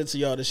it and send it to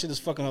y'all. This shit is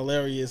fucking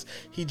hilarious.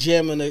 He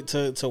jamming it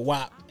to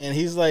WAP, and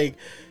he's like,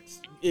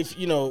 if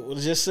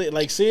just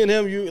seeing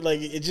him,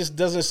 it just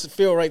doesn't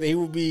feel right that he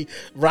would be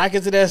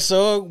rocking to that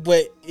song,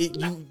 but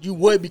you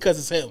would because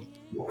it's him.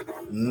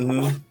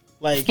 Mm-hmm.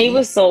 Like he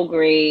was so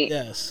great.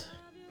 Yes.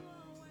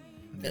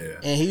 Yeah.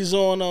 And he's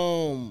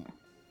on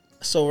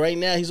so right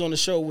now he's on the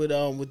show with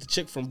the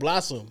chick from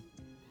Blossom.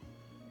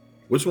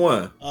 Which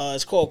one?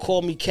 It's called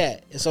Call Me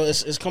Cat. And so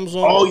it comes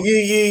on. Oh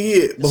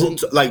yeah.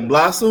 But like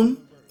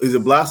Blossom? Is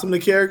it Blossom the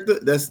character?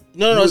 That's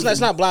no.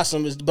 It's not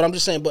Blossom. But I'm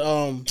just saying. But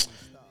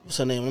what's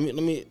her name? Let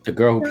me. The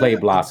girl who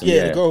played Blossom.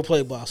 Yeah, the girl who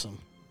played Blossom.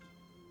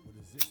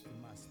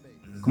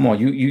 Come on,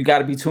 you got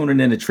to be tuning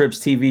in to Trips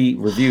TV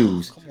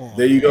reviews.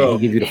 There you go. He'll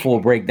give you the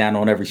full breakdown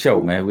on every show,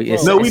 man.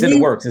 It's in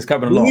the works. It's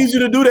coming along. We need you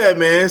to do that,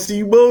 man. See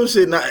you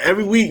bullshit not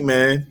every week,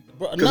 man.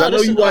 Because I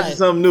know you watching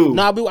something new.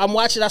 No, I'm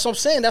watching. That's what I'm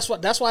saying. That's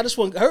why this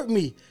one hurt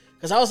me.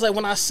 Because I was like,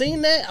 when I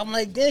seen that, I'm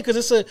like, damn. Because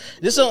it's in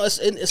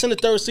the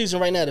third season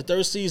right now. The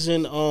third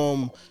season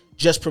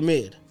just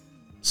premiered.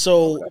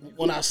 So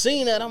when I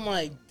seen that, I'm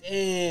like,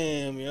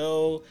 damn,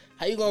 yo,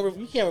 how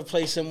you can't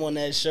replace him on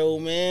that show,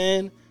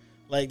 man.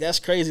 Like, that's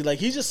crazy. Like,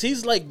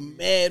 he's like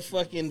mad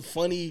fucking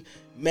funny,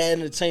 mad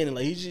entertaining.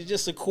 Like, he's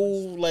just a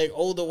cool, like,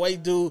 older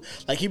white dude.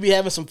 Like, he be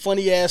having some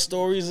funny ass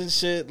stories and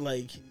shit.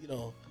 Like,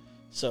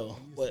 so,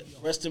 but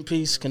rest in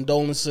peace,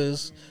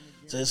 condolences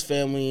to his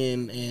family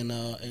and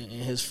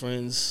his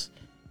friends.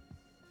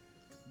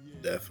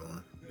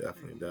 Definitely.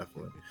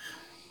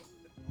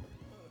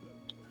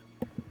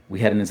 We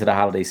heading into the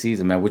holiday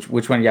season, man. Which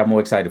one are y'all more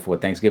excited for,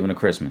 Thanksgiving or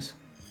Christmas?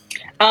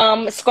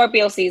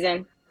 Scorpio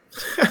season.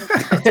 Talk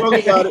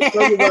about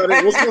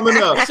it. What's coming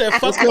up? I said,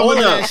 fuck all of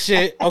that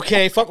shit.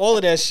 Okay, fuck all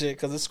of that shit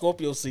because it's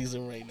Scorpio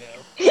season right now.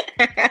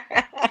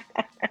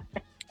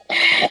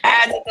 I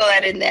had to throw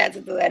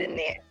that in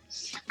there.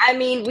 I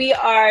mean, we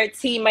are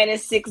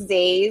T-minus 6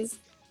 days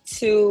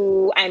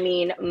to,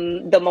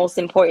 the most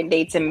important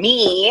day to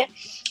me,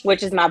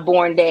 which is my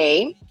born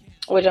day,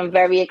 which I'm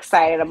very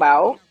excited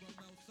about.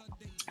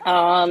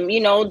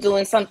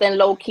 Doing something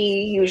low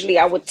key. Usually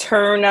I would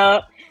turn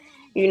up,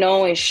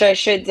 and shut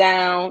shit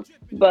down.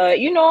 But,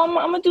 I'm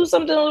going to do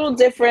something a little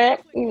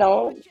different,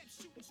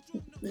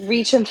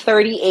 reaching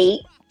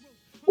 38.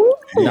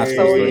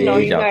 So,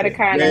 you gotta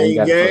kind of,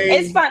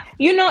 it's fine.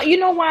 You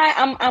know why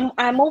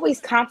I'm always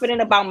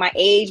confident about my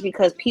age,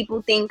 because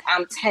people think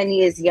I'm 10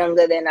 years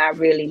younger than I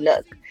really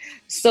look.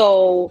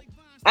 So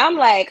I'm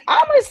like,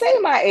 I'm going to say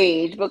my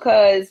age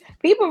because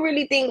people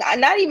really think I'm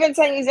not even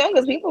 10 years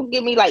younger. People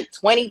give me like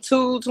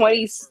 22,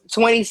 20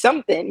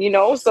 something,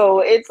 So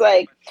it's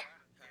like,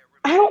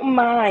 I don't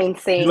mind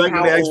saying you like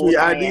how actually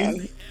old I ID?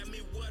 am.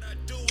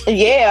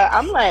 Yeah,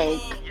 I'm like,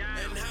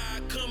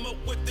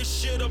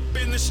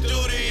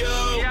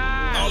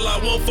 all I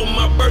want for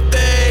my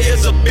birthday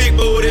is a big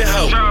booty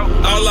hoe.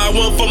 All I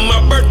want for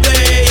my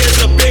birthday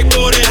is a big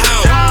booty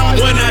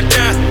hoe. When I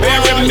die,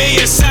 bury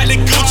me inside the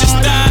Gucci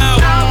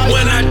style.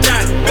 When I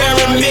die,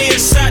 bury me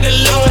inside the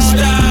Louis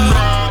style.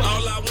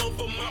 All I want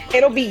for my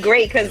it'll be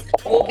great because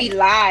we'll be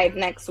live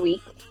next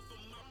week.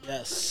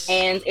 Yes.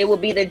 And it will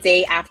be the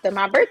day after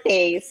my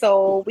birthday.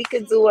 So we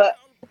could do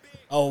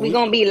we're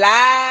gonna be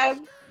live.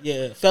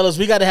 Yeah, fellas,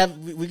 we gotta have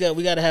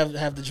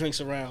the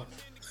drinks around.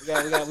 We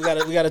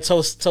gotta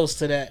toast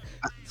to that.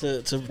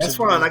 That's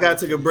fine. I gotta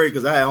take a break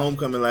because I had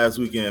homecoming last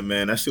weekend,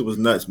 man. That shit was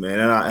nuts, man,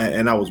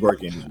 and I was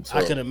working. So.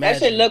 I could imagine. That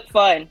should look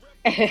fun.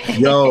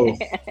 Yo,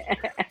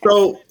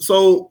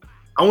 so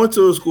I went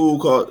to a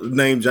school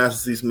named Johnson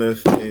C.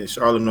 Smith in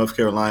Charlotte, North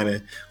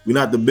Carolina. We're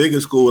not the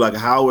biggest school like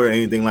Howard or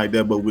anything like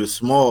that, but we're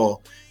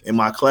small, and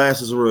my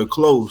classes were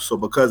close. So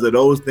because of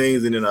those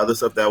things and then other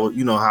stuff that was,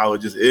 how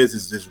it just is,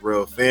 it's just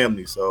real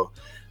family. So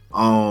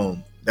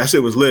that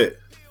shit was lit.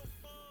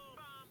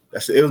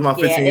 It was my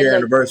 15-year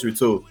anniversary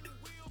too.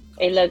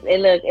 It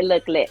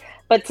looked lit.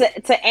 But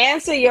to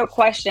answer your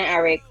question,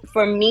 Eric,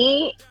 for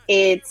me,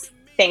 it's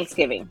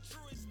Thanksgiving.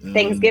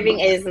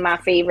 Thanksgiving is my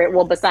favorite.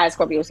 Well, besides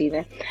Scorpio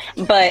season,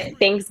 but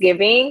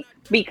Thanksgiving,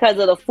 because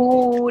of the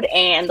food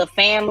and the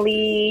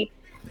family,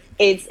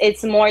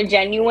 it's more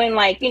genuine.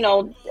 Like,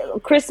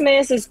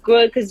 Christmas is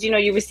good because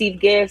you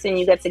receive gifts and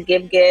you get to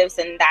give gifts,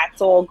 and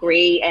that's all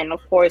great. And of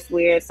course,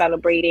 we're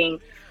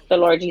celebrating the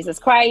Lord Jesus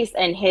Christ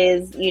and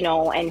his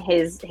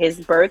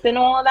his birth and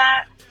all of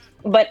that.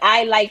 But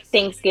I like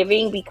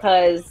Thanksgiving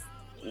because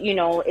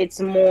it's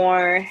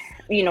more.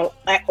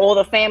 All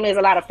the families,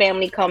 a lot of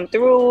family come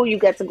through. You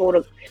get to go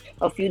to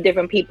a few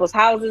different people's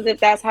houses if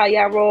that's how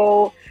y'all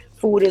roll.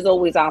 Food is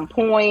always on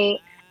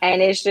point,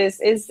 and it's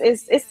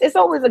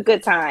always a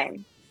good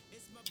time.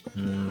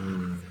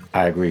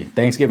 I agree.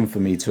 Thanksgiving for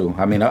me too.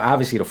 I mean,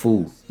 obviously the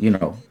food.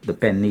 The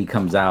penne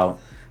comes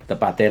out, the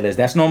pateles.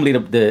 That's normally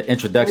the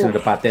introduction of the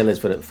pateles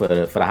for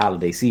the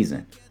holiday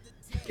season.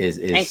 Is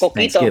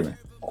Thanksgiving?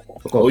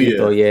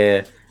 Coquito,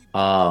 yeah.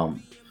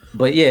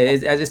 But yeah,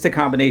 it's the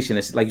combination.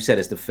 It's like you said,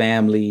 it's the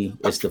family,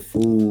 it's the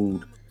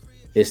food,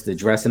 it's the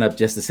dressing up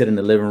just to sit in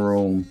the living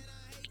room.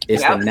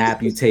 It's the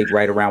nap you take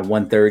right around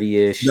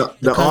 1:30ish.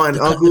 The aunt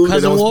and uncle, the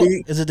cousin walk.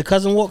 Is it the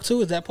cousin walk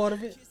too? Is that part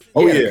of it?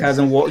 Oh yeah, the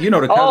cousin walk. The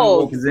cousin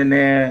walk is in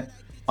there.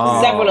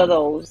 Several of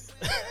those.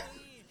 You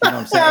know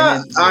what I'm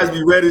saying? Eyes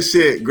be red as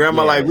shit.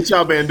 Grandma, like, what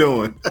y'all been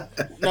doing?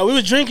 No, we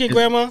was drinking,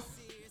 Grandma.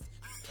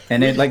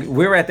 And then, like,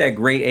 we're at that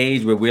great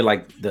age where we're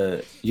like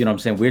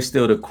we're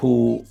still the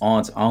cool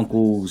aunts,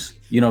 uncles,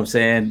 you know what I'm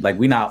saying? Like,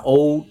 we're not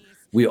old.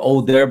 We're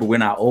older, but we're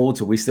not old.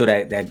 So we're still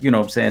that, you know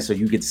what I'm saying? So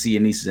you get to see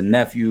your nieces and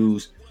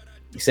nephews.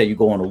 You say you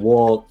go on a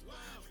walk.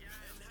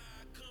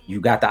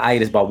 You got the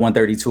itis by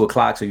 1:30, 2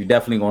 o'clock. So you're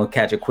definitely going to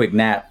catch a quick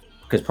nap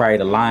because probably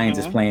the Lions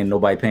is playing.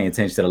 Nobody paying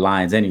attention to the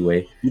Lions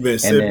anyway. You've been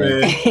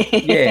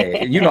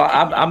sipping.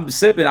 I'm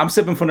sipping. I'm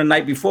sipping from the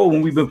night before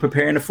when we've been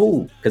preparing the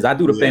food because I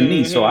do the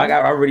penne. So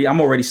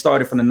I'm already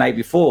started from the night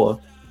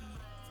before.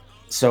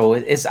 So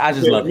I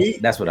just love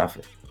it. That's what I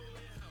feel.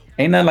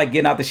 Ain't nothing like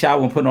getting out the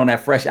shower and putting on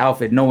that fresh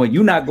outfit, knowing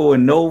you're not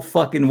going no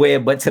fucking where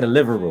but to the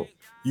living room.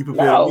 You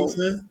prepare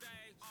pizza?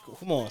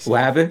 Come on, son.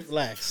 What happened?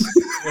 Relax.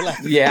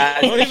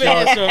 Yeah. Don't even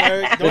answer him,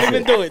 Eric. Don't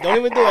even do it,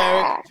 Eric.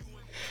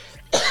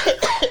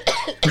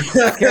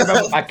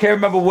 I can't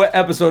remember what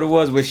episode it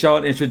was where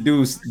Sean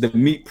introduced the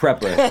meat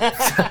prepper.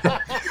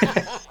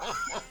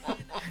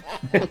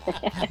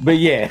 But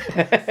yeah.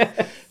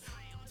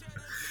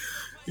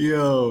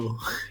 Yo.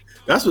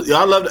 That's what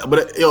y'all love that.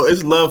 But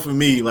it's love for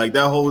me. Like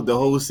the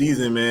whole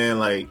season, man.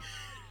 Like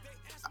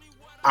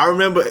I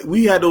remember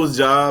we had those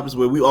jobs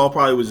where we all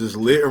probably was just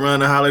lit around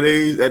the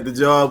holidays at the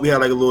job. We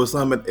had like a little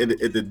something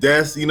at the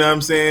desk, you know what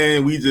I'm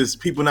saying? We just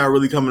people not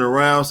really coming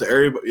around. So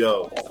everybody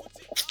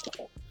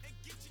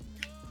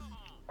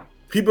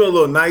people are a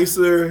little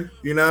nicer,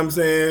 you know what I'm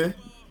saying?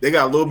 They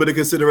got a little bit of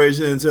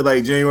consideration until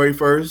like January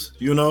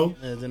 1st,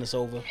 And then it's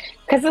over.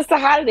 Because it's the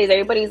holidays.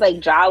 Everybody's like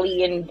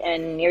jolly and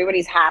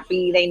everybody's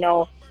happy. They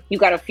know you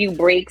got a few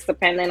breaks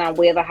depending on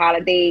where the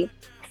holiday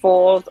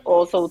falls.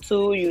 Also,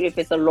 too, if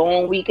it's a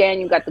long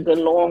weekend, you got the good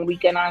long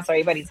weekend on, so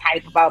everybody's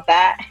hyped about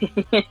that.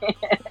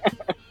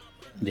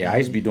 Yeah, I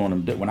used to be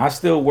doing them when I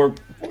still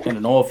worked in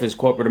an office,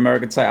 corporate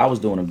America type. I was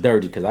doing them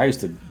dirty because I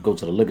used to go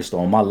to the liquor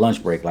store on my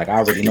lunch break. Like I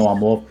already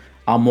know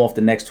I'm off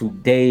the next 2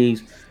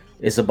 days.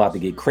 It's about to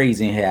get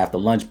crazy in here after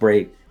lunch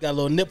break. Got a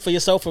little nip for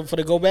yourself for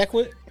to go back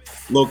with?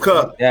 Little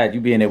cup. Yeah,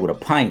 you be in there with a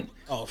pint.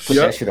 Oh, Put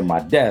that shit in my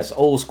desk,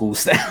 old school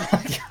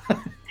style.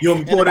 You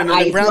want to pour it in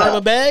the brown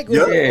paper bag?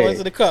 Yep. Or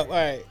into the cup? All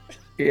right.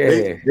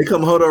 Yeah. They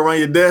come hold around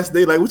your desk.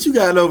 They like, what you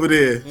got over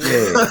there?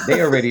 Yeah,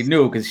 they already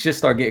knew because shit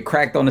start getting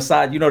cracked on the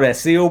side. You know that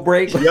seal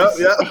break? Yep.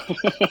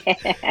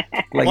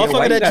 Like,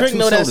 motherfucker that drink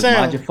know that sound.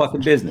 Mind your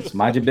fucking business.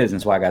 Mind your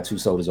business why I got 2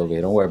 sodas over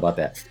here. Don't worry about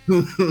that.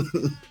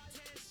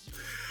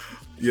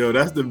 Yo,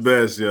 that's the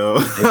best, yo.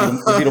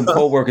 If you them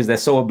co-workers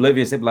that's so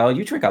oblivious, they be like, oh,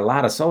 you drink a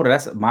lot of soda.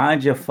 That's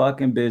mind your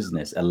fucking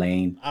business,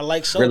 Elaine. I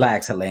like soda.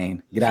 Relax,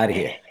 Elaine. Get out of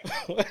here.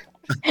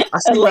 I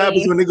see what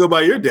happens when they go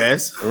by your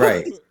desk.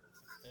 Right.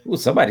 Ooh,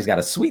 somebody's got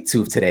a sweet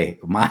tooth today.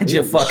 Mind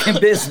your fucking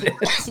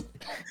business.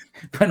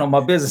 Putting on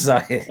my business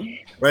out here.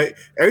 Right.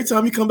 Every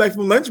time you come back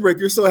from lunch break,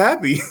 you're so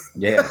happy.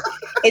 Yeah.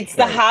 It's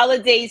the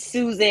holidays,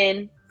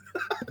 Susan.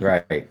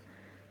 Right.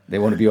 They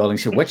want to be all in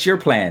shit. What's your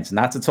plans?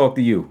 Not to talk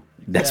to you.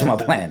 That's my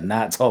plan.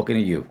 Not talking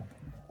to you.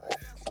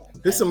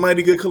 There's some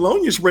mighty good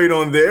cologne you sprayed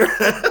on there.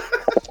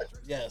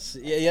 Yes.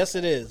 Yes,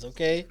 it is.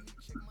 Okay.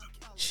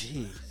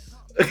 Jeez.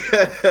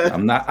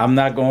 I'm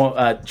not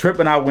going. Trip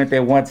and I went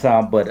there one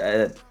time, but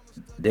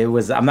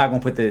I'm not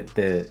going to put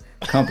the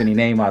company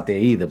name out there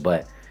either.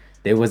 But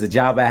there was a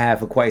job I had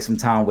for quite some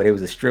time where there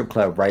was a strip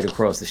club right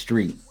across the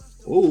street,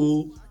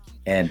 Ooh.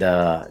 And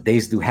they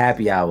used to do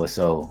happy hour,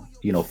 so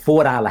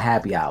 $4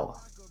 happy hour.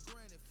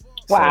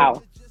 Wow.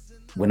 So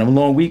when them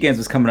long weekends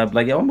was coming up,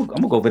 like, yo, I'm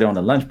gonna go over there on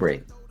the lunch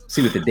break,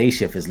 see what the day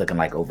shift is looking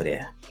like over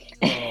there.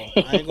 I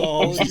ain't gonna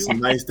hold you. Some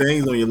nice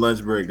things on your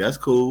lunch break. That's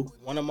cool.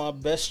 One of my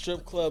best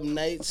strip club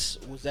nights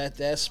was at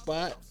that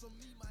spot,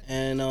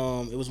 and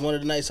it was one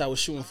of the nights I was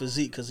shooting for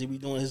Zeke because he be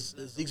doing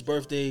Zeke's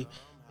birthday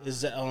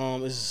is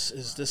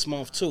this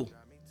month too.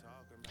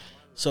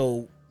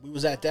 So we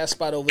was at that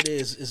spot over there.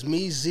 It's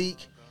me,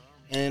 Zeke,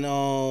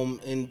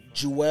 and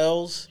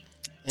Jewels,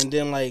 and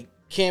then like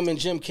Cam and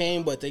Jim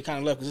came, but they kind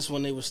of left because this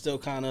one they were still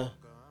kind of,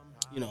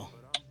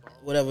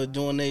 whatever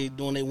doing they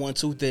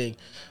 1-2 thing.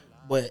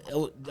 But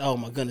oh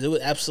my goodness, it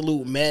was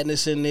absolute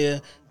madness in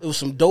there. There was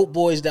some dope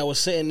boys that were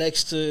sitting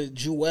next to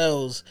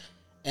Jewels,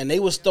 and they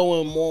was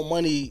throwing more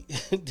money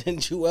than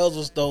Jewels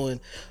was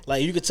throwing.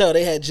 Like you could tell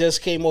they had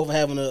just came over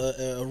having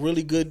a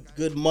really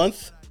good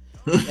month,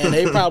 and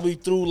they probably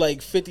threw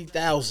like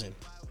 50,000.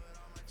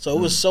 So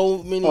it was so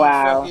many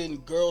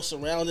fucking girls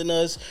surrounding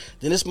us.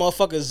 Then this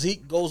motherfucker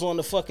Zeke goes on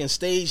the fucking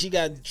stage. He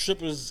got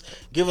strippers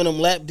giving them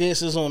lap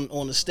dances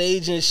on the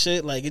stage and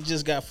shit. Like it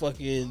just got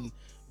fucking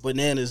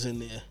bananas in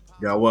there.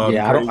 Yeah, well,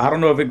 yeah, I don't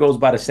know if it goes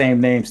by the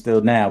same name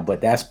still now,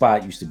 but that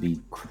spot used to be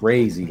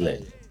crazy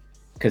lit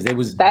because it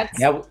was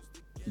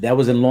that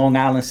was in Long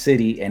Island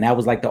City, and that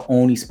was like the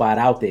only spot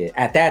out there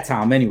at that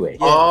time, anyway.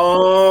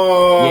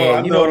 Oh,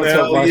 yeah, you know what I'm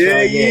talking about.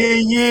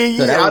 Yeah.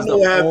 So that was the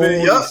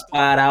only Yep.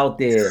 spot out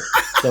there.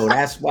 So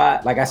that's why,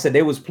 like I said,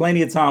 there was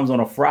plenty of times on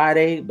a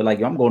Friday, but like,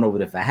 yo, I'm going over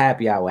there for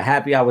happy hour.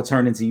 Happy hour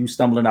turned into you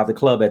stumbling out the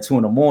club at 2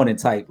 a.m.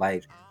 type.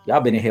 Like,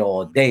 y'all been in here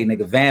all day,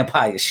 nigga,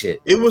 vampire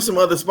shit. It was some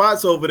other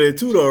spots over there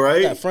too, though,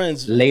 right? Got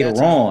friends later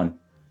on.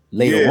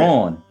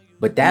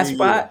 But that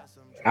spot,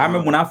 I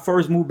remember when I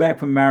first moved back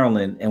from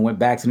Maryland and went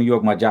back to New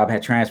York, my job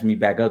had transferred me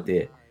back up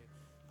there.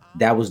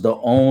 That was the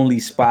only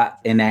spot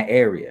in that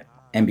area.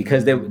 And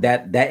because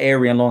that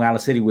area in Long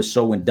Island City was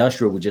so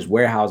industrial with just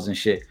warehouses and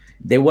shit,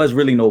 there was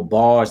really no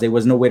bars. There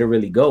was nowhere to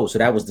really go. So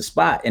that was the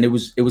spot. And it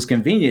was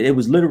convenient. It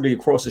was literally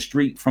across the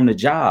street from the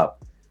job.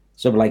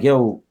 So like,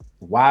 yo,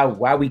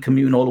 why we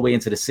commuting all the way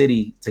into the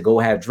city to go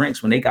have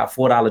drinks when they got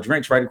 $4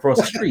 drinks right across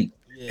the street?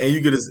 And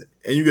you get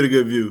a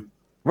good view.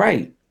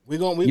 Right. You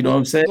know what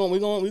I'm saying? We're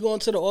going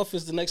to the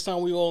office the next time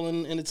we all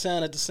in the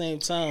town at the same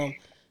time.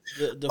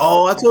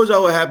 I told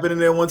y'all what happened in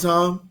there one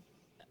time.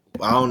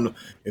 I don't know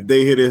if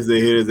they hear this,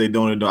 they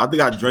don't. I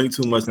think I drank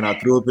too much and I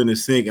threw up in the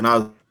sink, and I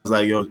was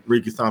like, "Yo,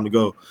 Rick, it's time to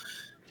go."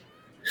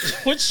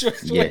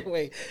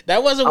 Wait,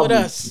 that wasn't with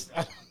us.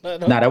 Nah,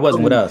 that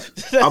wasn't with us.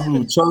 I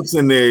blew chunks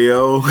in there,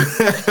 yo.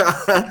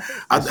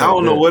 I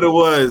don't know what it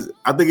was.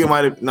 I think it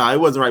might have. Nah, it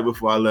wasn't right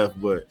before I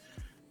left, but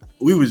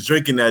we was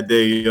drinking that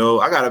day, yo.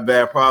 I got a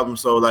bad problem.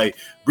 So like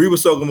Bree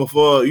was talking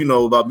before,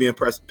 about being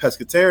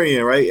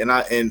pescatarian, right? And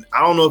I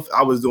don't know if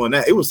I was doing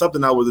that. It was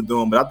something I wasn't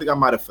doing, but I think I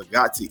might have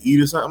forgot to eat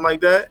or something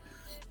like that.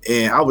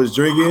 And I was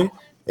drinking,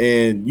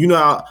 and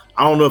I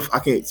don't know if I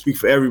can't speak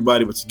for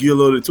everybody, but you get a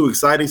little too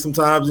excited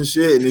sometimes and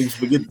shit, and then you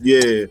forget.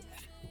 Yeah,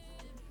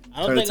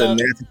 I don't think a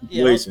nasty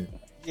situation.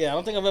 I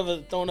don't think I've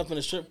ever thrown up in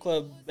a strip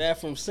club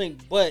bathroom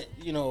sink. But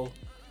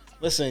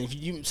listen,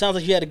 sounds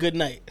like you had a good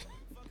night.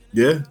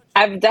 Yeah,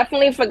 I've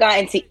definitely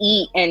forgotten to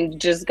eat and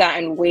just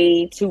gotten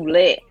way too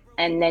lit,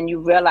 and then you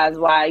realize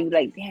why. You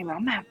like, damn,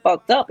 I'm not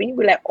fucked up, and you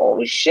be like,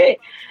 oh shit,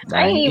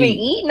 I ain't even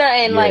eat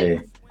nothing. Yeah.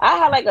 Like I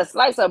had like a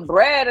slice of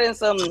bread and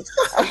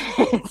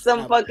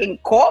some fucking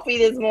coffee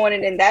this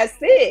morning, and that's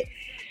it.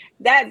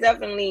 That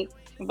definitely.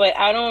 But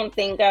I don't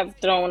think I've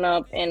thrown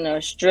up in a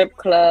strip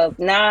club.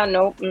 Nah,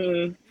 nope.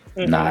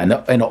 Nah, and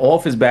the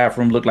office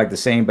bathroom looked like the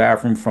same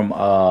bathroom from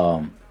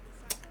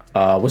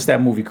what's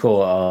that movie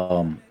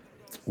called?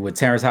 With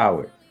Terrence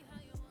Howard.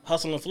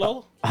 Hustle and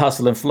Flow?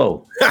 Hustle and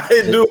Flow. I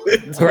didn't do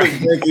it. Right.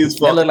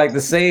 That looked like the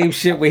same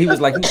shit where he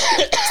was like,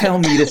 tell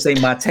me this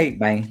ain't my tape,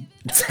 man.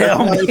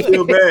 Tell me. I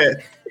feel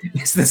bad.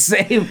 It's the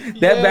same.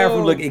 That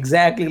bathroom looked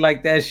exactly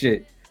like that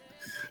shit.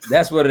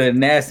 That's one of the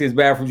nastiest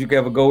bathrooms you could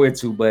ever go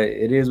into, but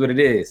it is what it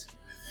is.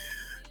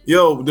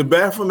 Yo, the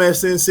bathroom at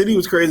Sin City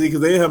was crazy because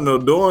they didn't have no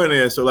door in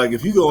there. So like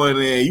if you go in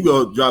there and you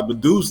go drop a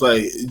deuce,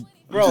 like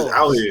bro,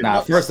 out here.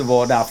 First of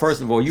all,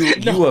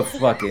 you a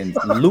fucking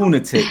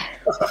lunatic.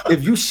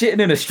 If you shitting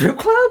in a strip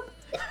club,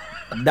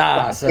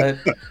 nah, son.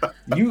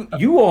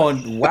 You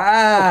on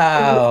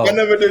wow. I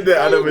never did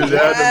that.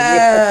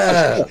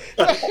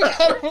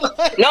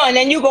 No, and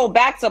then you go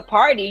back to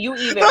party. You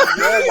even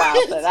more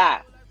wild for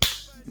that.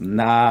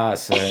 Nah,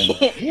 son.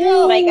 Like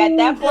at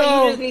that point,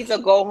 you just need to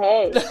go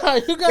home. Nah,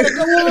 you gotta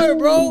go home,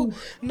 bro.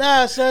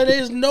 Nah, son.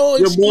 There's no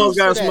excuse. Your balls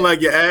gotta smell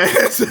like your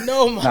ass.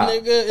 No, my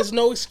nigga. It's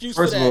no excuse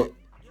First for that. Of all,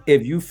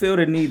 if you feel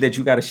the need that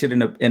you got to shit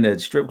in a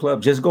strip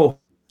club, just go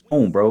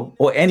home, bro.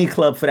 Or any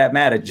club for that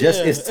matter.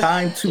 It's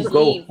time to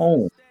go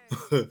home.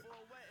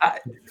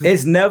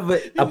 It's never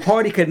a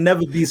party could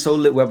never be so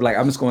lit where I'm like,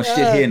 I'm just gonna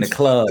shit here in the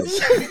club.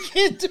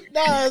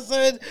 Nah,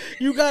 son,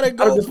 you gotta I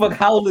go. don't give a fuck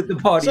how lit the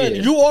party Son,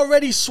 is. you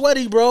already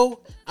sweaty, bro.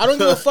 I don't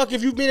give a fuck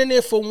if you've been in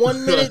there for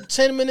 1 minute,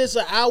 10 minutes,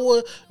 an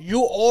hour.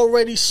 You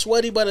already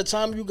sweaty by the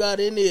time you got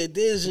in there.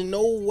 There's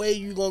no way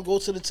you gonna go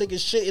to the take a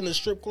shit in the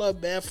strip club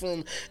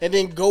bathroom and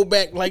then go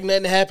back like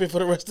nothing happened for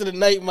the rest of the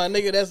night, my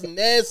nigga. That's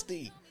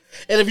nasty.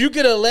 And if you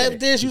get a lap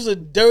dance, you's a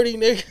dirty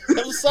nigga.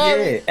 I'm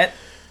sorry. Yeah.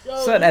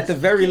 Son, at the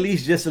very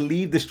least, just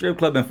leave the strip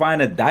club and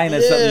find a diner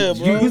or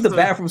something. bro. You use the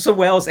bathroom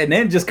somewhere else and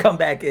then just come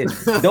back in.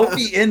 Don't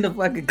be in the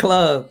fucking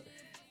club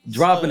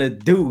dropping a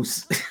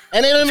deuce.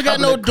 And they don't even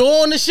got no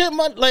door on the shit,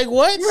 like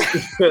what?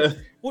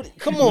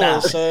 Come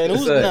on, son.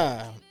 Who's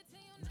nah?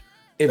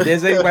 If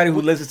there's anybody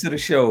who listens to the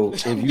show,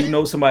 if you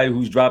know somebody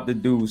who's dropped a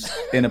deuce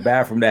in a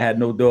bathroom that had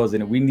no doors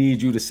in it, we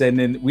need you to send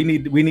in. We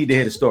need to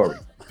hear the story.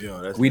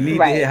 Yo, we need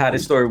to hear how the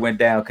story went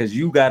down, because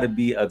you got to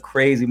be a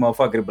crazy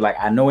motherfucker to be like,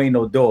 I know ain't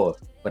no door,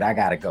 but I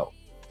gotta go.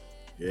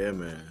 Yeah,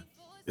 man.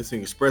 It's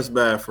an express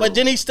bathroom. But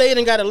then he stayed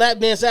and got a lap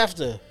dance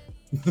after.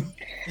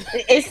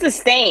 It's the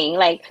staying.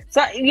 Like,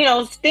 so, you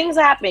know, things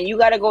happen. You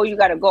gotta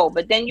go.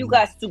 But then you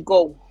got to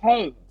go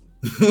home.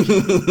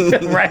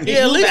 Right?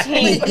 Yeah, at You least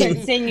can't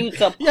continue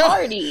to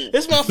party.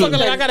 This motherfucker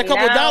like, I got a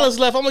couple Now- dollars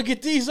left. I'm gonna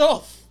get these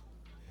off.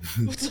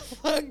 What the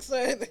fuck,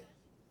 son?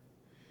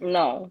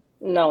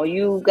 No,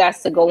 you got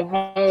to go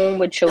home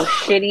with your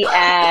shitty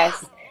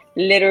ass.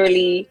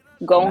 Literally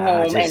go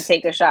home and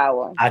take a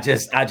shower. I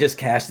just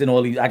cashed in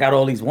all these. I got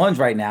all these ones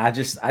right now. I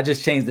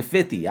just changed the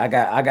 50. I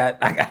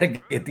gotta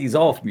get these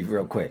off me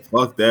real quick.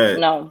 Fuck that.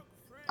 No.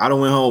 I done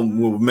went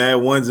home with mad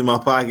ones in my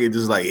pocket,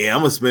 just like, yeah, I'm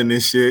gonna spend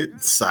this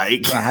shit.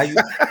 Psych.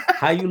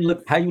 How you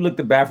look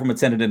the bathroom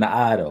attendant in the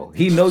eye though?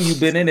 He know you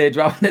been in there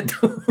dropping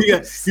the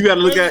dudes. You gotta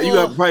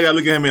probably gotta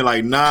look at him and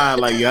like, nah,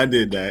 like yeah, I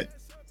did that.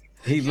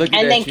 He's looking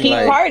And at then you keep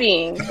like,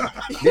 partying.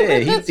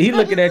 yeah, he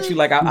looking at you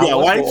like I Yeah,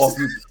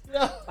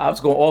 was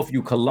gonna offer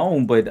you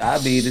cologne, but I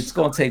mean it's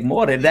gonna take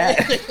more than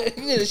that.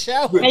 You need a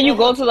shower. And you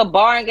go to the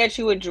bar and get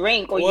you a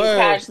drink, or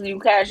Word. you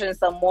cash in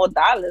some more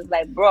dollars.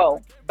 Like,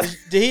 bro,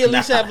 Did he at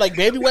least have like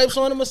baby wipes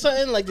on him or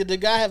something? Like, did the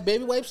guy have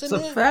baby wipes in It's a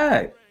there?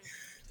 fact.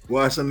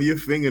 wash under your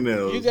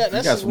fingernails. You got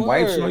You got some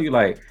wipes on you,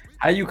 like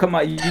how you come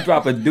out, you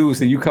drop a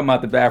deuce and you come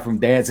out the bathroom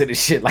dancing and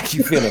shit like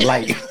you feeling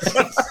light.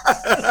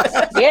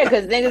 yeah,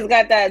 because niggas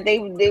got that. They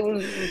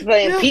was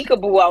playing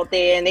peekaboo out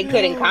there and they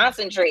couldn't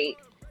concentrate,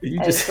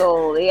 and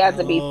so they had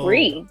to be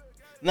free.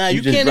 Nah,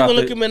 you can't even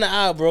look him in the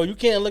eye, bro. You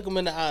can't look him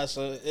in the eye.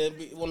 So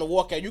when to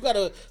walk out, you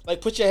gotta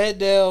like put your head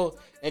down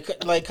and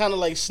like kind of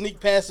like sneak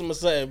past him or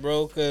something,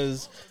 bro.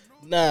 Cause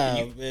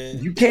man,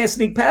 you can't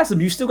sneak past him.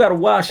 You still gotta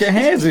wash your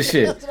hands and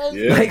shit.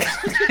 Yeah. Like,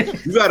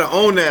 you gotta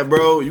own that,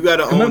 bro. You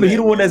gotta own remember, that. he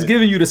the one that's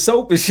giving you the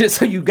soap and shit,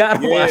 so you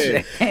gotta wash your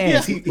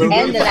hands. Yeah. He looking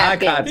And the for eye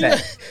napkin.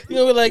 contact. you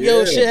know, like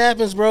yo, shit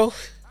happens, bro.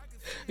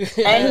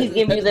 And he's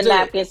giving you the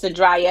napkins to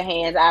dry your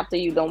hands after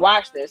you done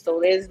washed it. So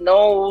there's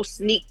no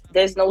sneak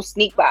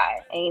by.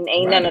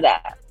 Ain't none of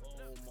that.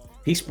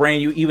 He's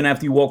spraying you even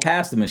after you walk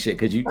past him and shit,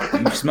 because you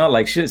smell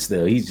like shit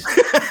still. He's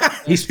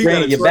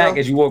spraying your back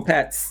as you walk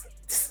past.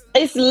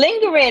 It's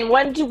lingering.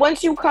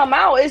 Once you come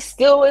out, it's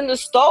still in the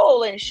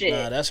stall and shit.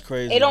 Nah, that's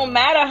crazy. It don't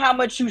matter how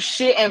much you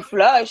shit and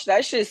flush,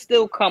 that shit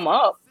still come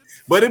up.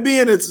 But it be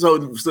in it, so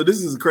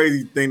this is a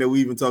crazy thing that we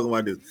even talking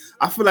about this.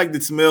 I feel like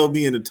the smell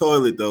be in the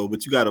toilet though,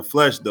 but you gotta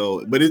flush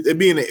though. But it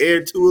be in the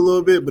air too a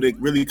little bit, but it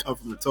really come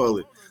from the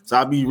toilet. So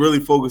I be really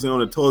focusing on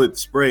the toilet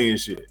spray and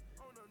shit.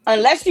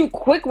 Unless you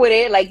quick with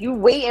it, like you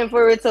waiting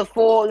for it to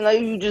fall, you know,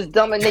 you just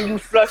dump and then you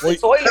flush the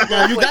toilet.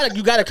 No,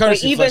 you got a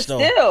courtcy flush though.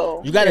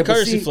 Still, you got a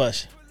courtesy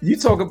flush. You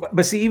talk about,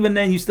 but see, even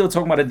then, you still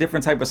talking about a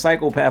different type of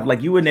psychopath.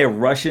 Like you in there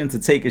rushing to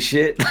take a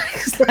shit.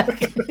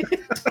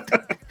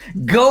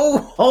 Go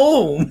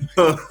home.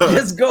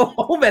 Just go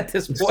home at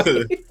this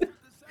point.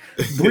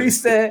 Bree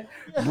said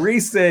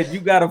you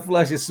gotta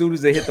flush as soon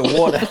as they hit the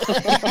water.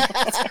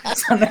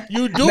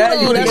 You do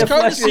though. That's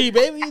courtesy,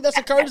 baby. That's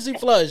a courtesy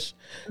flush.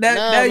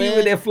 Now you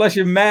in there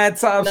flushing mad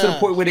times to the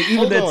point where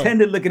even the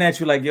attendant looking at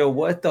you like, yo,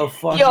 what the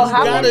fuck? Yo,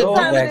 how many on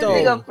times back this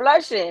there? nigga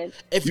flushing?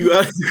 If You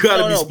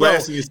gotta be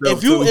splashing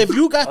yourself. If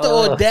you got the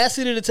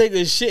audacity to take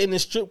a shit in the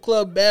strip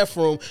club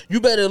bathroom, you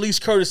better at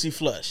least courtesy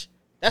flush.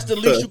 That's the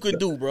least you could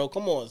do, bro.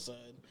 Come on, son.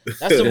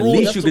 That's the The rule.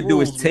 least That's you the could do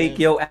rules, is take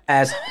man. your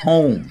ass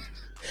home.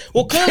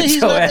 Well, clearly he's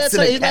your not that ass in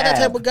type. a He's not that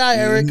cab. type of guy,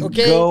 Eric.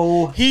 Okay,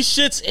 Go. he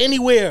shits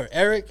anywhere,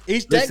 Eric.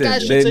 That guy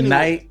shits the anywhere.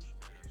 night.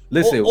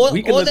 Listen, or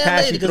we can look that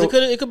past lady, you.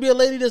 because it could be a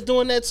lady that's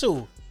doing that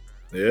too.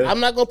 Yeah. I'm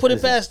not gonna put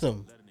it past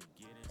them.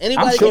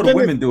 Anybody I'm sure can the do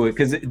it. women do it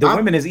because the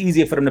women is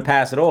easier for them to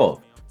pass it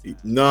off.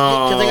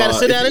 No, Because they gotta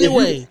sit down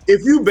anyway.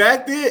 If you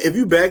back there,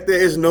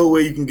 there's no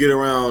way you can get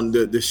around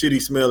the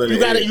shitty smell in the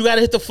air. You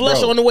gotta hit the flush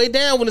Bro. on the way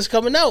down when it's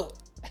coming out.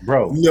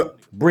 Bro, No.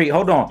 Bree,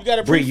 hold on. You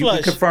gotta Bree, you can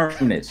pre-flush.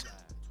 confirm this.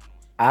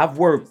 I've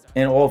worked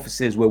in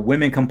offices where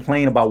women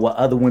complain about what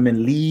other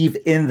women leave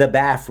in the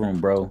bathroom,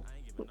 bro.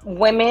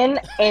 Women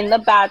in the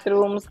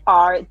bathrooms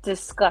are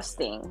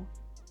disgusting.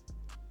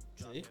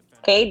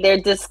 Okay, they're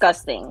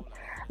disgusting.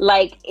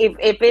 Like if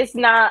it's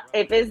not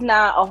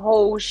a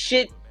whole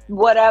shit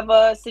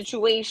whatever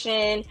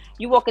situation,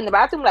 you walk in the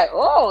bathroom like,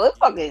 oh, it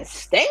fucking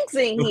stinks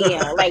in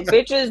here. Like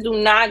bitches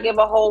do not give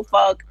a whole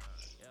fuck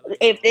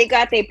if they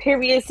got their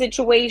period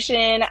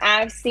situation.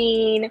 I've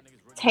seen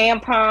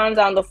tampons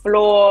on the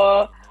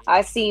floor.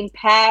 I've seen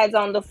pads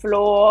on the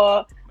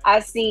floor.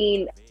 I've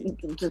seen,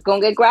 just gonna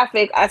get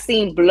graphic, I've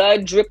seen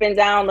blood dripping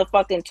down the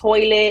fucking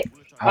toilet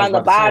on the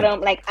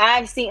bottom. Like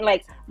I've seen,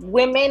 like,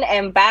 women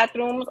and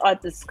bathrooms are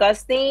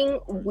disgusting.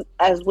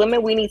 As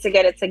women, we need to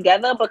get it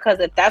together, because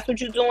if that's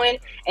what you're doing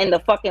in the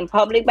fucking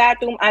public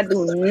bathroom, I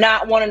do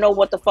not want to know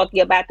what the fuck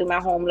your bathroom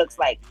at home looks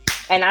like.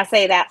 And I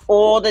say that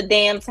all the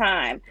damn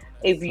time.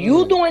 If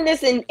you doing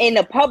this in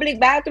the public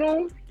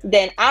bathroom,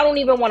 then I don't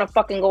even want to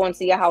fucking go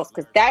into your house,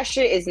 because that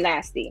shit is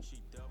nasty.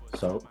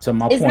 So to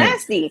my point, it's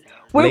nasty.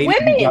 We're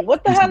women.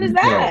 What the hell is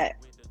that?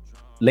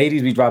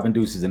 Ladies be dropping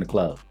deuces in the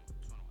club.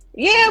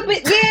 Yeah,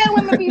 but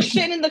women be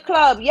shitting in the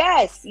club.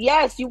 Yes.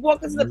 You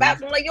walk into the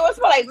bathroom like, yo, it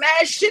smell like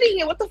mad shit in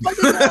here. What the fuck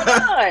is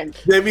going on?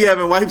 They be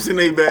having wipes in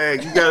their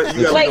bag. You got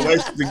like, the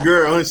wipes the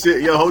girl and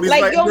shit. Yo, hold these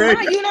like, yo,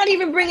 bag. you're not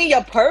even bringing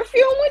your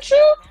perfume with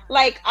you.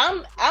 Like,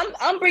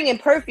 I'm bringing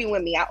perfume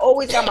with me. I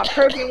always got my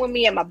perfume with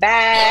me in my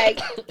bag,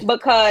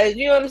 because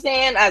you know what I'm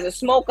saying. As a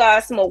smoker,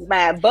 I smoke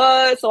mad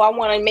bud, so I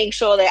want to make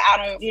sure that I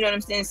don't, you know what I'm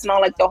saying, smell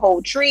like the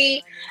whole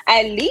tree.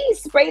 At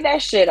least spray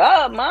that shit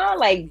up, man.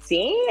 Like,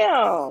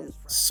 damn.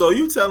 So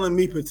you telling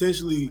me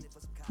potentially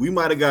we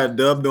might have got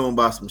dubbed on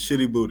by some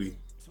shitty booty?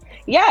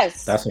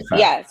 Yes, that's a fact.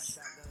 Yes.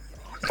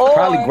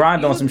 Probably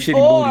grind on some shitty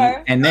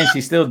booty, and then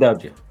she still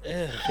dubbed you.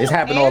 It's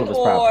happened all of us.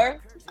 Probably.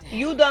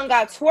 You done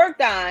got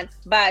twerked on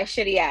by a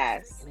shitty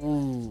ass.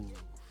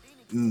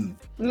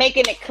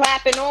 Making it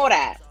clap and all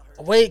that.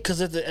 Wait,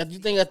 because you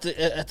think at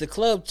the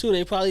club too,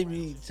 they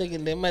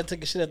might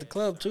take a shit at the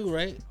club too,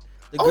 right?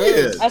 The girls.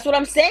 Yeah. That's what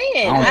I'm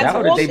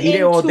saying. They be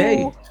there all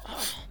day.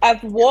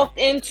 I've walked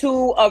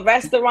into a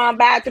restaurant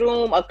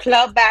bathroom, a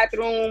club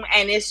bathroom,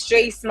 and it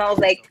straight smells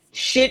like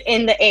shit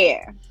in the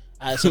air.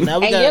 All right, so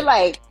now you're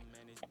like,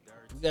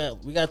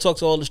 we got to talk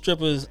to all the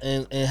strippers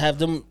and have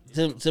them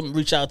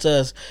reach out to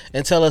us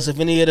and tell us if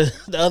any of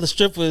the other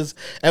strippers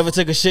ever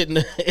took a shit in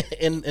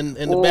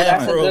the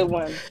bathroom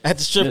at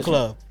the strip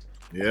club.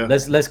 Yeah.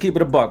 Let's keep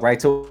it a buck,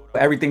 right? So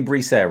everything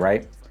Bree said,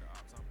 right?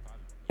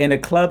 In a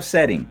club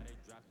setting,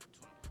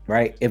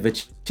 right? If a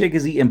chick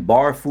is eating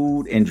bar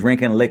food and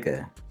drinking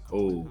liquor,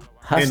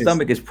 her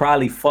stomach is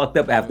probably fucked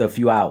up after a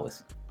few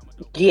hours.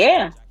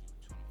 Yeah.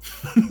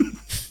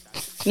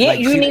 Like,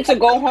 you need to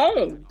go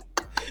home.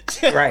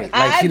 Right.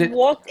 Like I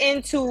walked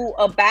into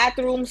a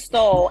bathroom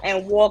stall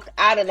and walked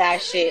out of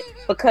that shit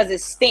because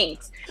it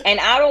stinks. And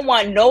I don't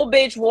want no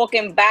bitch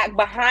walking back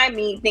behind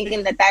me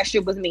thinking that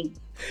shit was me.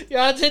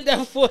 Yeah, I did that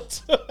before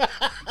too.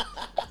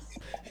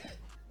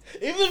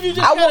 Even if you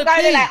just I walk out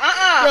pee, like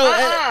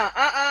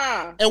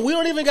and we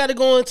don't even got to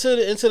go into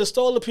the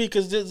stall to pee,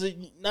 because there's 9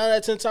 out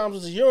of 10 times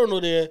there's a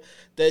urinal there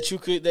that you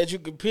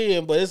could pee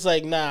in. But it's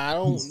like, I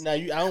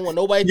don't want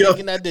nobody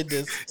thinking I did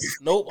this.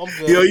 Nope, I'm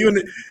good. You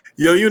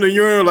in the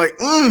urinal like,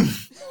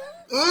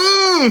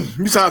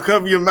 you trying to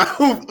cover your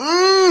mouth?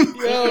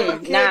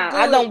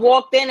 I done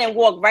walked in and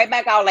walked right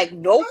back out like,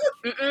 nope,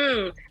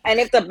 And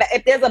if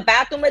there's a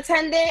bathroom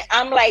attendant,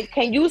 I'm like,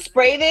 can you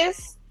spray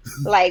this?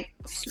 Like,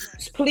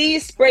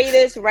 please spray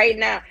this right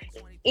now.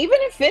 Even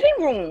in fitting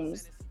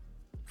rooms,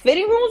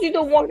 you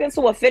done walked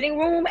into a fitting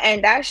room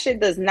and that shit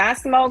does not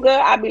smell good.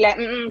 I'll be like,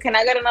 can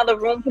I get another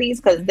room,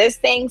 please? Because this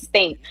thing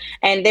stinks.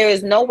 And there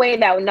is no way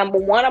that, number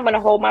one, I'm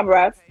gonna hold my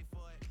breath.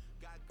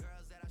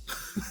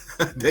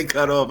 They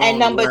cut off. And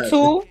number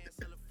two,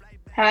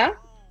 I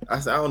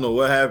said, I don't know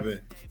what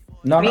happened.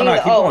 No,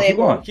 keep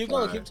going.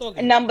 Keep talking.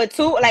 And number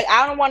two, like,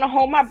 I don't want to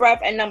hold my breath.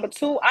 And number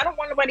two, I don't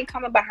want nobody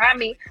coming behind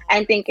me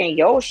and thinking,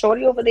 yo,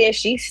 shorty over there,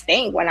 she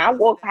stink. When I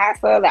walk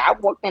past her, like, I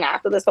walked in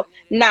after this. So,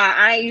 you're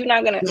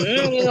not gonna,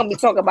 you're gonna be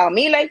talking about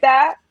me like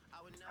that.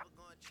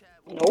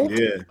 Nope.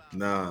 Yeah,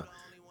 nah.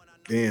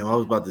 Damn,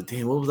 what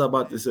was I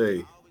about to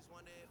say?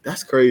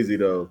 That's crazy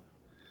though.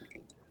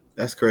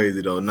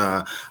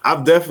 Nah,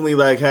 I've definitely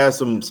like had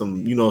some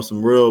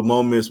real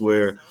moments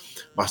where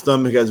my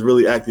stomach has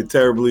really acted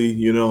terribly.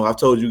 You know, I've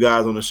told you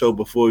guys on the show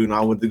before,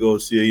 I went to go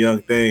see a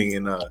young thing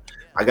and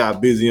I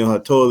got busy on her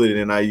toilet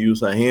and I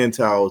used her hand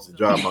towels to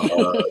dry my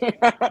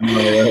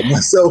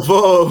myself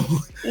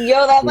off.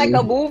 Yo, that's like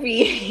a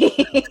movie.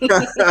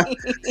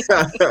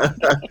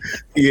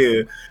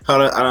 Yeah,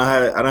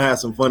 I don't have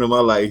some fun in my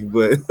life,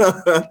 but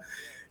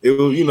it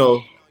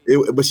was,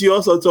 but she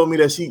also told me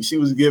that she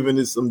was giving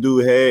this some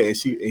dude head and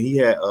he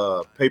had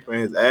paper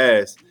in his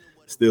ass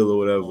still or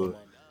whatever.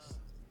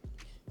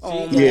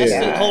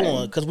 Yeah. Hold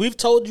on, because we've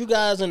told you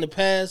guys in the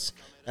past,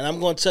 and I'm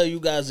going to tell you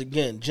guys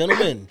again,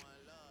 gentlemen,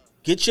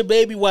 get your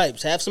baby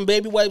wipes. Have some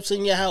baby wipes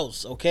in your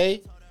house,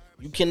 okay?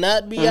 You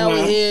cannot be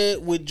out here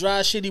with dry,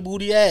 shitty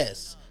booty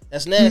ass.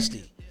 That's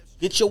nasty.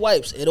 Get your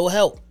wipes. It'll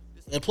help.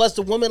 And plus,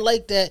 the women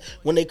like that,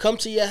 when they come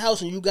to your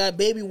house and you got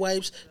baby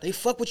wipes, they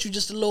fuck with you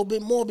just a little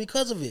bit more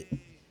because of it.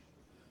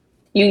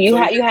 You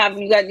got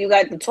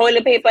the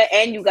toilet paper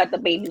and you got the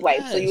baby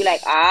wipes. Yes. So you're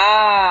like,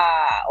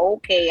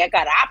 okay, I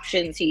got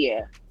options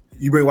here.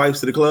 You bring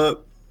wipes to the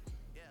club?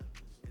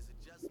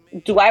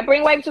 Do I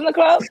bring wipes in the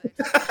club?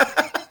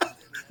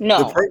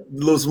 No. The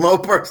little small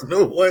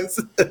personal ones.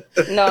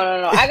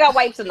 No. I got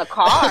wipes in the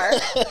car.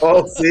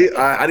 Oh, see,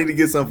 I need to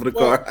get some for the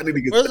car. I need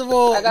to get. First of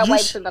all, I got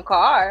wipes in the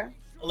car.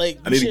 Like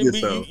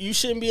you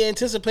shouldn't be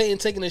anticipating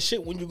taking a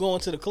shit when you go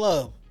into the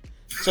club.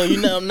 So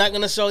I'm not gonna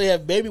necessarily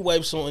have baby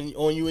wipes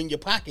on you in your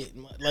pocket.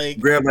 Like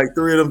grab like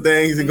 3 of them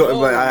things and go.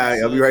 Like, all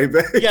right, I'll be right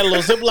back. You got a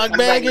little Ziploc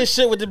bag and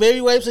shit with the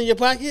baby wipes in your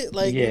pocket.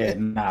 Like yeah,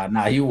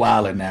 nah, you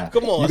wildin' now.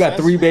 Come on, you got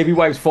 3 baby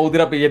wipes folded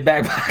up in your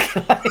back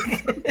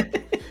pocket.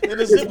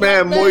 It's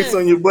mad moist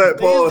on your butt,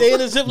 Paul. They in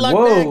a Ziploc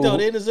bag though.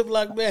 They in a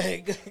Ziploc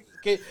bag.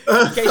 In case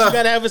you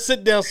gotta have a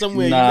sit down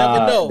somewhere. You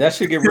never know. That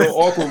should get real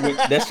awkward.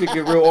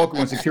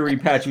 When security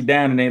pat you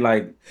down and they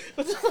like,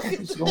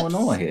 what's going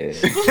on here?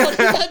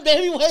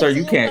 Sir,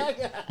 you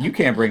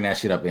can't bring that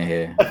shit up in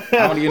here.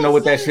 I don't even know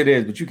what that shit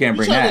is, but you can't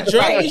bring that. You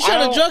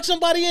trying to drug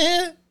somebody in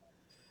here?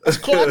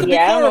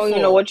 Yeah, I don't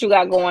even know what you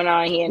got going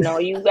on here. No,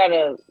 you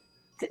gotta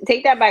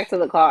take that back to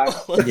the car.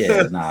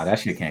 Yeah, nah, that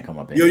shit can't come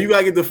up in here. You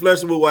gotta get the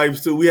flushable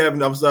wipes too.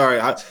 I'm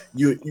sorry.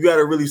 You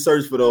gotta really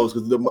search for those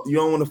because you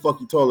don't want to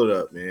fuck your toilet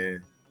up,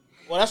 man.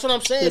 Well, that's what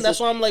I'm saying. That's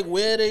why I'm like,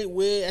 where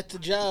at the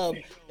job,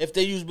 if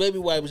they use baby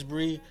wipes,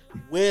 Bree,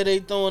 where they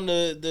throwing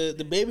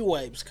the baby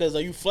wipes? Because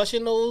are you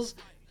flushing those?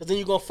 Because then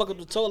you're going to fuck up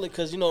the toilet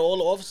because, all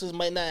the offices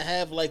might not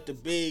have like the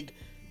big,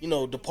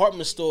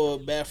 department store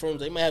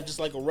bathrooms. They might have just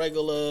like a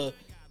regular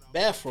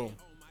bathroom.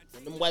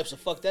 And them wipes will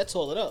fuck that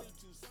toilet up.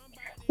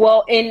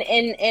 Well,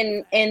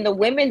 in the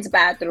women's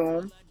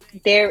bathroom,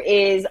 there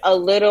is a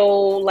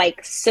little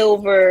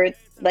silver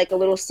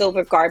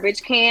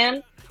garbage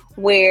can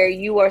where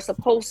you are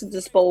supposed to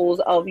dispose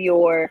of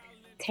your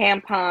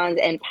tampons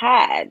and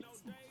pads.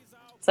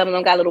 Some of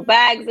them got little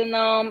bags in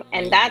them,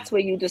 and that's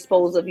where you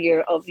dispose of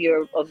your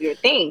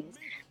things.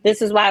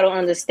 This is why I don't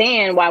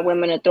understand why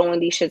women are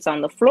throwing these shits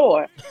on the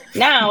floor.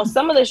 Now,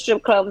 some of the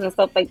strip clubs and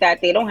stuff like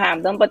that, they don't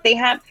have them, but they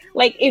have,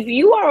 if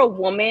you are a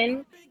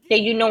woman,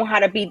 then you know how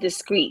to be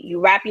discreet. You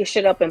wrap your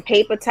shit up in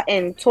paper,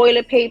 in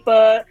toilet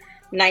paper,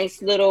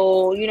 nice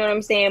little, you know what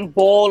I'm saying,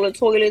 ball of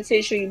toilet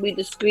tissue, you be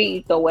discreet,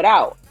 you throw it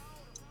out.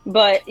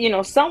 But,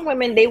 some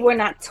women, they were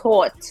not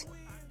taught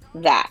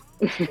that.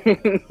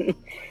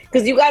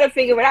 Because you got to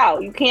figure it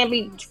out. You can't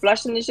be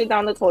flushing this shit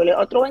down the toilet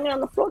or throwing it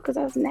on the floor because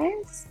that's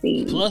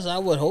nasty. Plus, I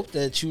would hope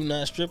that you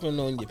not stripping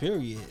on your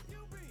period.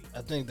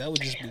 I think that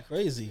would just be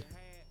crazy.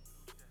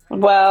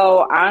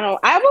 Well,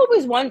 I've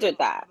always wondered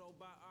that.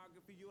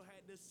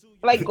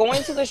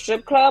 Going to the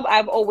strip club,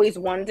 I've always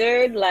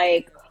wondered,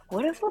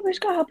 what if a bitch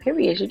got her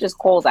period? She just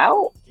calls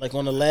out.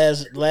 On the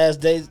last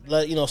day,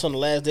 it's on the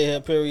last day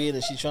of her period,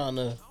 and she's trying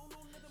to,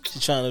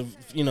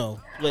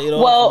 lay it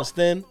off and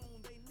stand.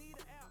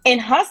 In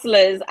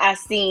Hustlers, I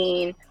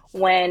seen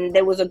when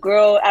there was a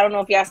girl. I don't know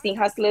if y'all seen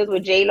Hustlers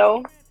with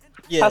J-Lo.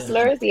 Yeah.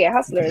 Hustlers.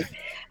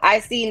 I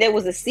seen there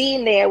was a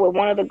scene there with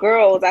one of the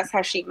girls. That's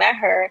how she met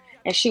her,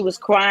 and she was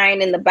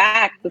crying in the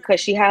back because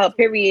she had her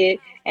period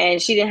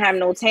and she didn't have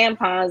no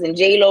tampons, and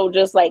J-Lo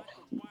just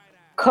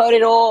cut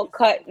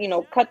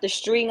the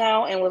string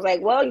out and was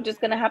like, well, you're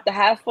just gonna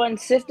have fun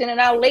sifting it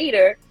out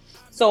later.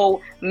 So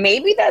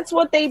maybe that's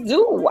what they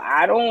do.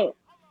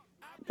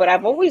 But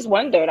I've always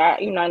wondered. I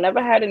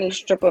never had any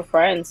stripper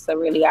friends to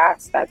really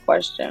ask that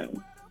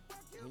question.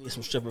 We need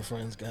some stripper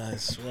friends,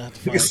 guys.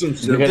 We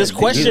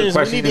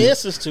need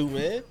answers to,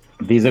 man.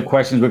 These are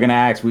questions we're gonna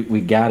ask.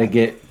 We gotta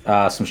get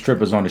some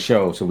strippers on the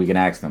show so we can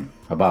ask them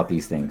about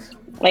these things.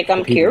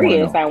 I'm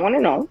curious. I want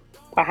to know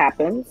what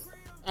happens.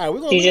 All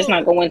right, you just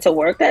not going to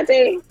work that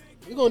day?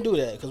 We're gonna do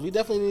that because we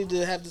definitely need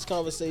to have this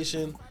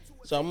conversation.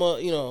 So I'm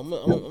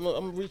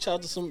gonna reach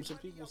out to some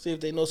people, see if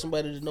they know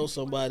somebody that knows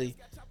somebody,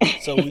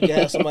 so we can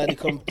have somebody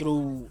come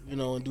through,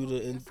 and do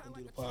the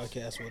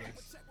podcast with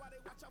us.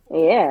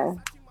 Yeah.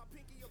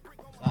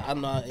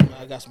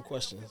 I got some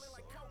questions.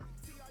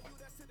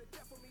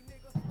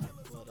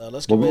 But,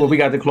 let's get what we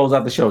got to close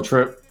out the show,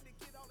 Trip.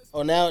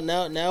 Oh,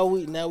 now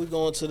we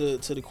going to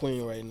the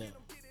Queen right now.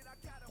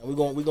 And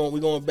we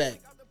going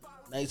back,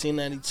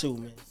 1992,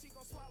 man.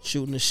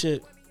 Shooting the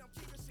shit.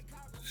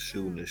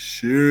 Shooting the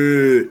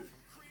shit.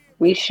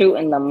 We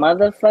shooting the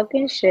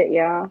motherfucking shit,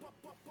 y'all.